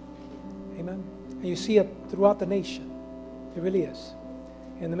Christ. Amen. And you see it throughout the nation. It really is.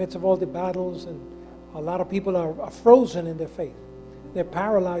 In the midst of all the battles, and a lot of people are frozen in their faith. They're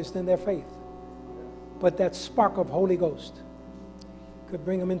paralyzed in their faith. But that spark of Holy Ghost could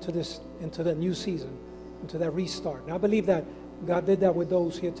bring them into the new season, into that restart. And I believe that God did that with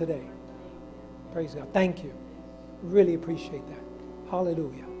those here today. Praise God. Thank you. Really appreciate that.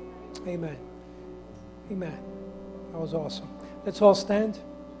 Hallelujah. Amen. Amen. That was awesome. Let's all stand.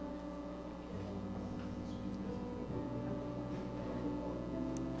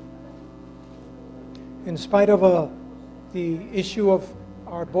 In spite of the issue of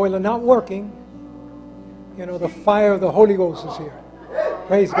our boiler not working, the fire of the Holy Ghost is here.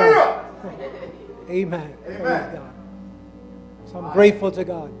 Praise God. Amen. Praise God. So I'm grateful to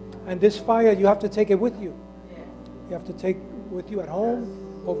God. And this fire, you have to take it with you. You have to take it with you at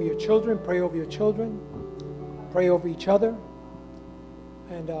home, over your children. Pray over your children. Pray over each other.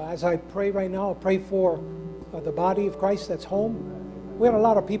 And as I pray right now, I pray for the body of Christ that's home. We had a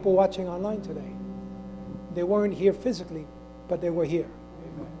lot of people watching online today. They weren't here physically, but they were here.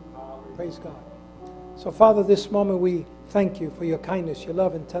 Praise God. So, Father, this moment we thank you for your kindness, your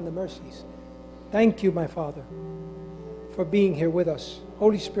love, and tender mercies. Thank you, my Father, for being here with us.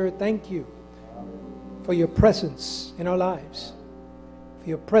 Holy Spirit, thank you for your presence in our lives, for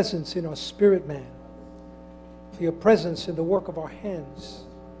your presence in our spirit man, for your presence in the work of our hands,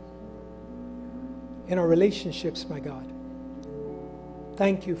 in our relationships, my God.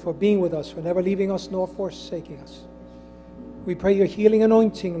 Thank you for being with us, for never leaving us nor forsaking us. We pray your healing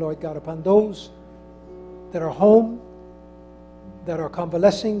anointing, Lord God, upon those that are home, that are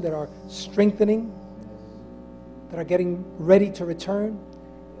convalescing, that are strengthening, that are getting ready to return.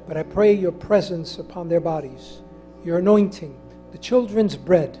 But I pray your presence upon their bodies, your anointing, the children's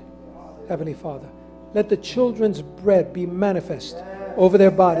bread, Heavenly Father. Let the children's bread be manifest over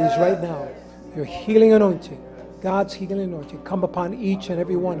their bodies right now. Your healing anointing, God's healing anointing, come upon each and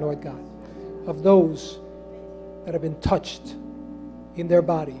every one, Lord God, of those that have been touched in their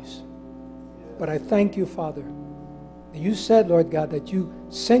bodies. But I thank you, Father, that you said, Lord God, that you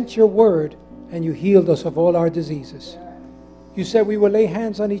sent your word and you healed us of all our diseases. You said we will lay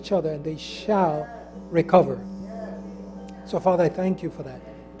hands on each other and they shall recover. So, Father, I thank you for that.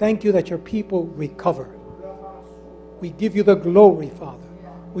 Thank you that your people recover. We give you the glory, Father.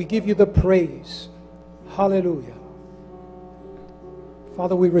 We give you the praise. Hallelujah.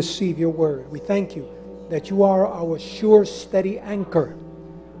 Father, we receive your word. We thank you that you are our sure, steady anchor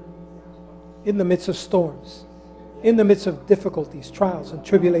in the midst of storms, in the midst of difficulties, trials, and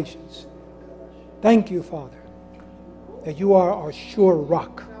tribulations. Thank you, Father, that you are our sure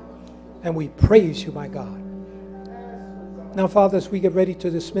rock, and we praise you, my God. Now, Father, as we get ready to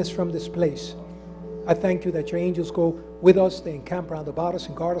dismiss from this place, I thank you that your angels go with us. They encamp round about us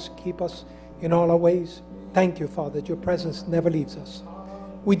and guard us and keep us in all our ways. Thank you, Father, that your presence never leaves us.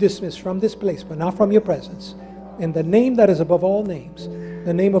 We dismiss from this place, but not from your presence. In the name that is above all names,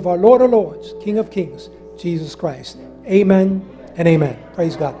 the name of our Lord of Lords, King of Kings, Jesus Christ. Amen and amen.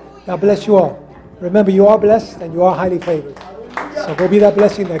 Praise God. God bless you all. Remember, you are blessed and you are highly favored. So go be that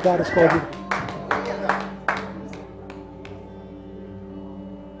blessing that God has called you.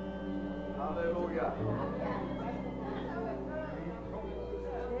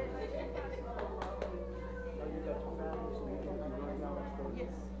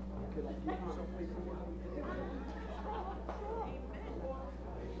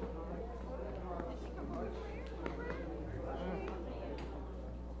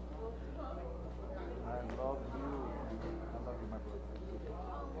 I love you.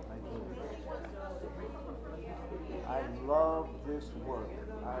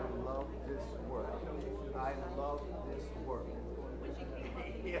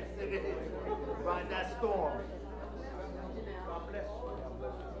 Yes, it is. Find that store.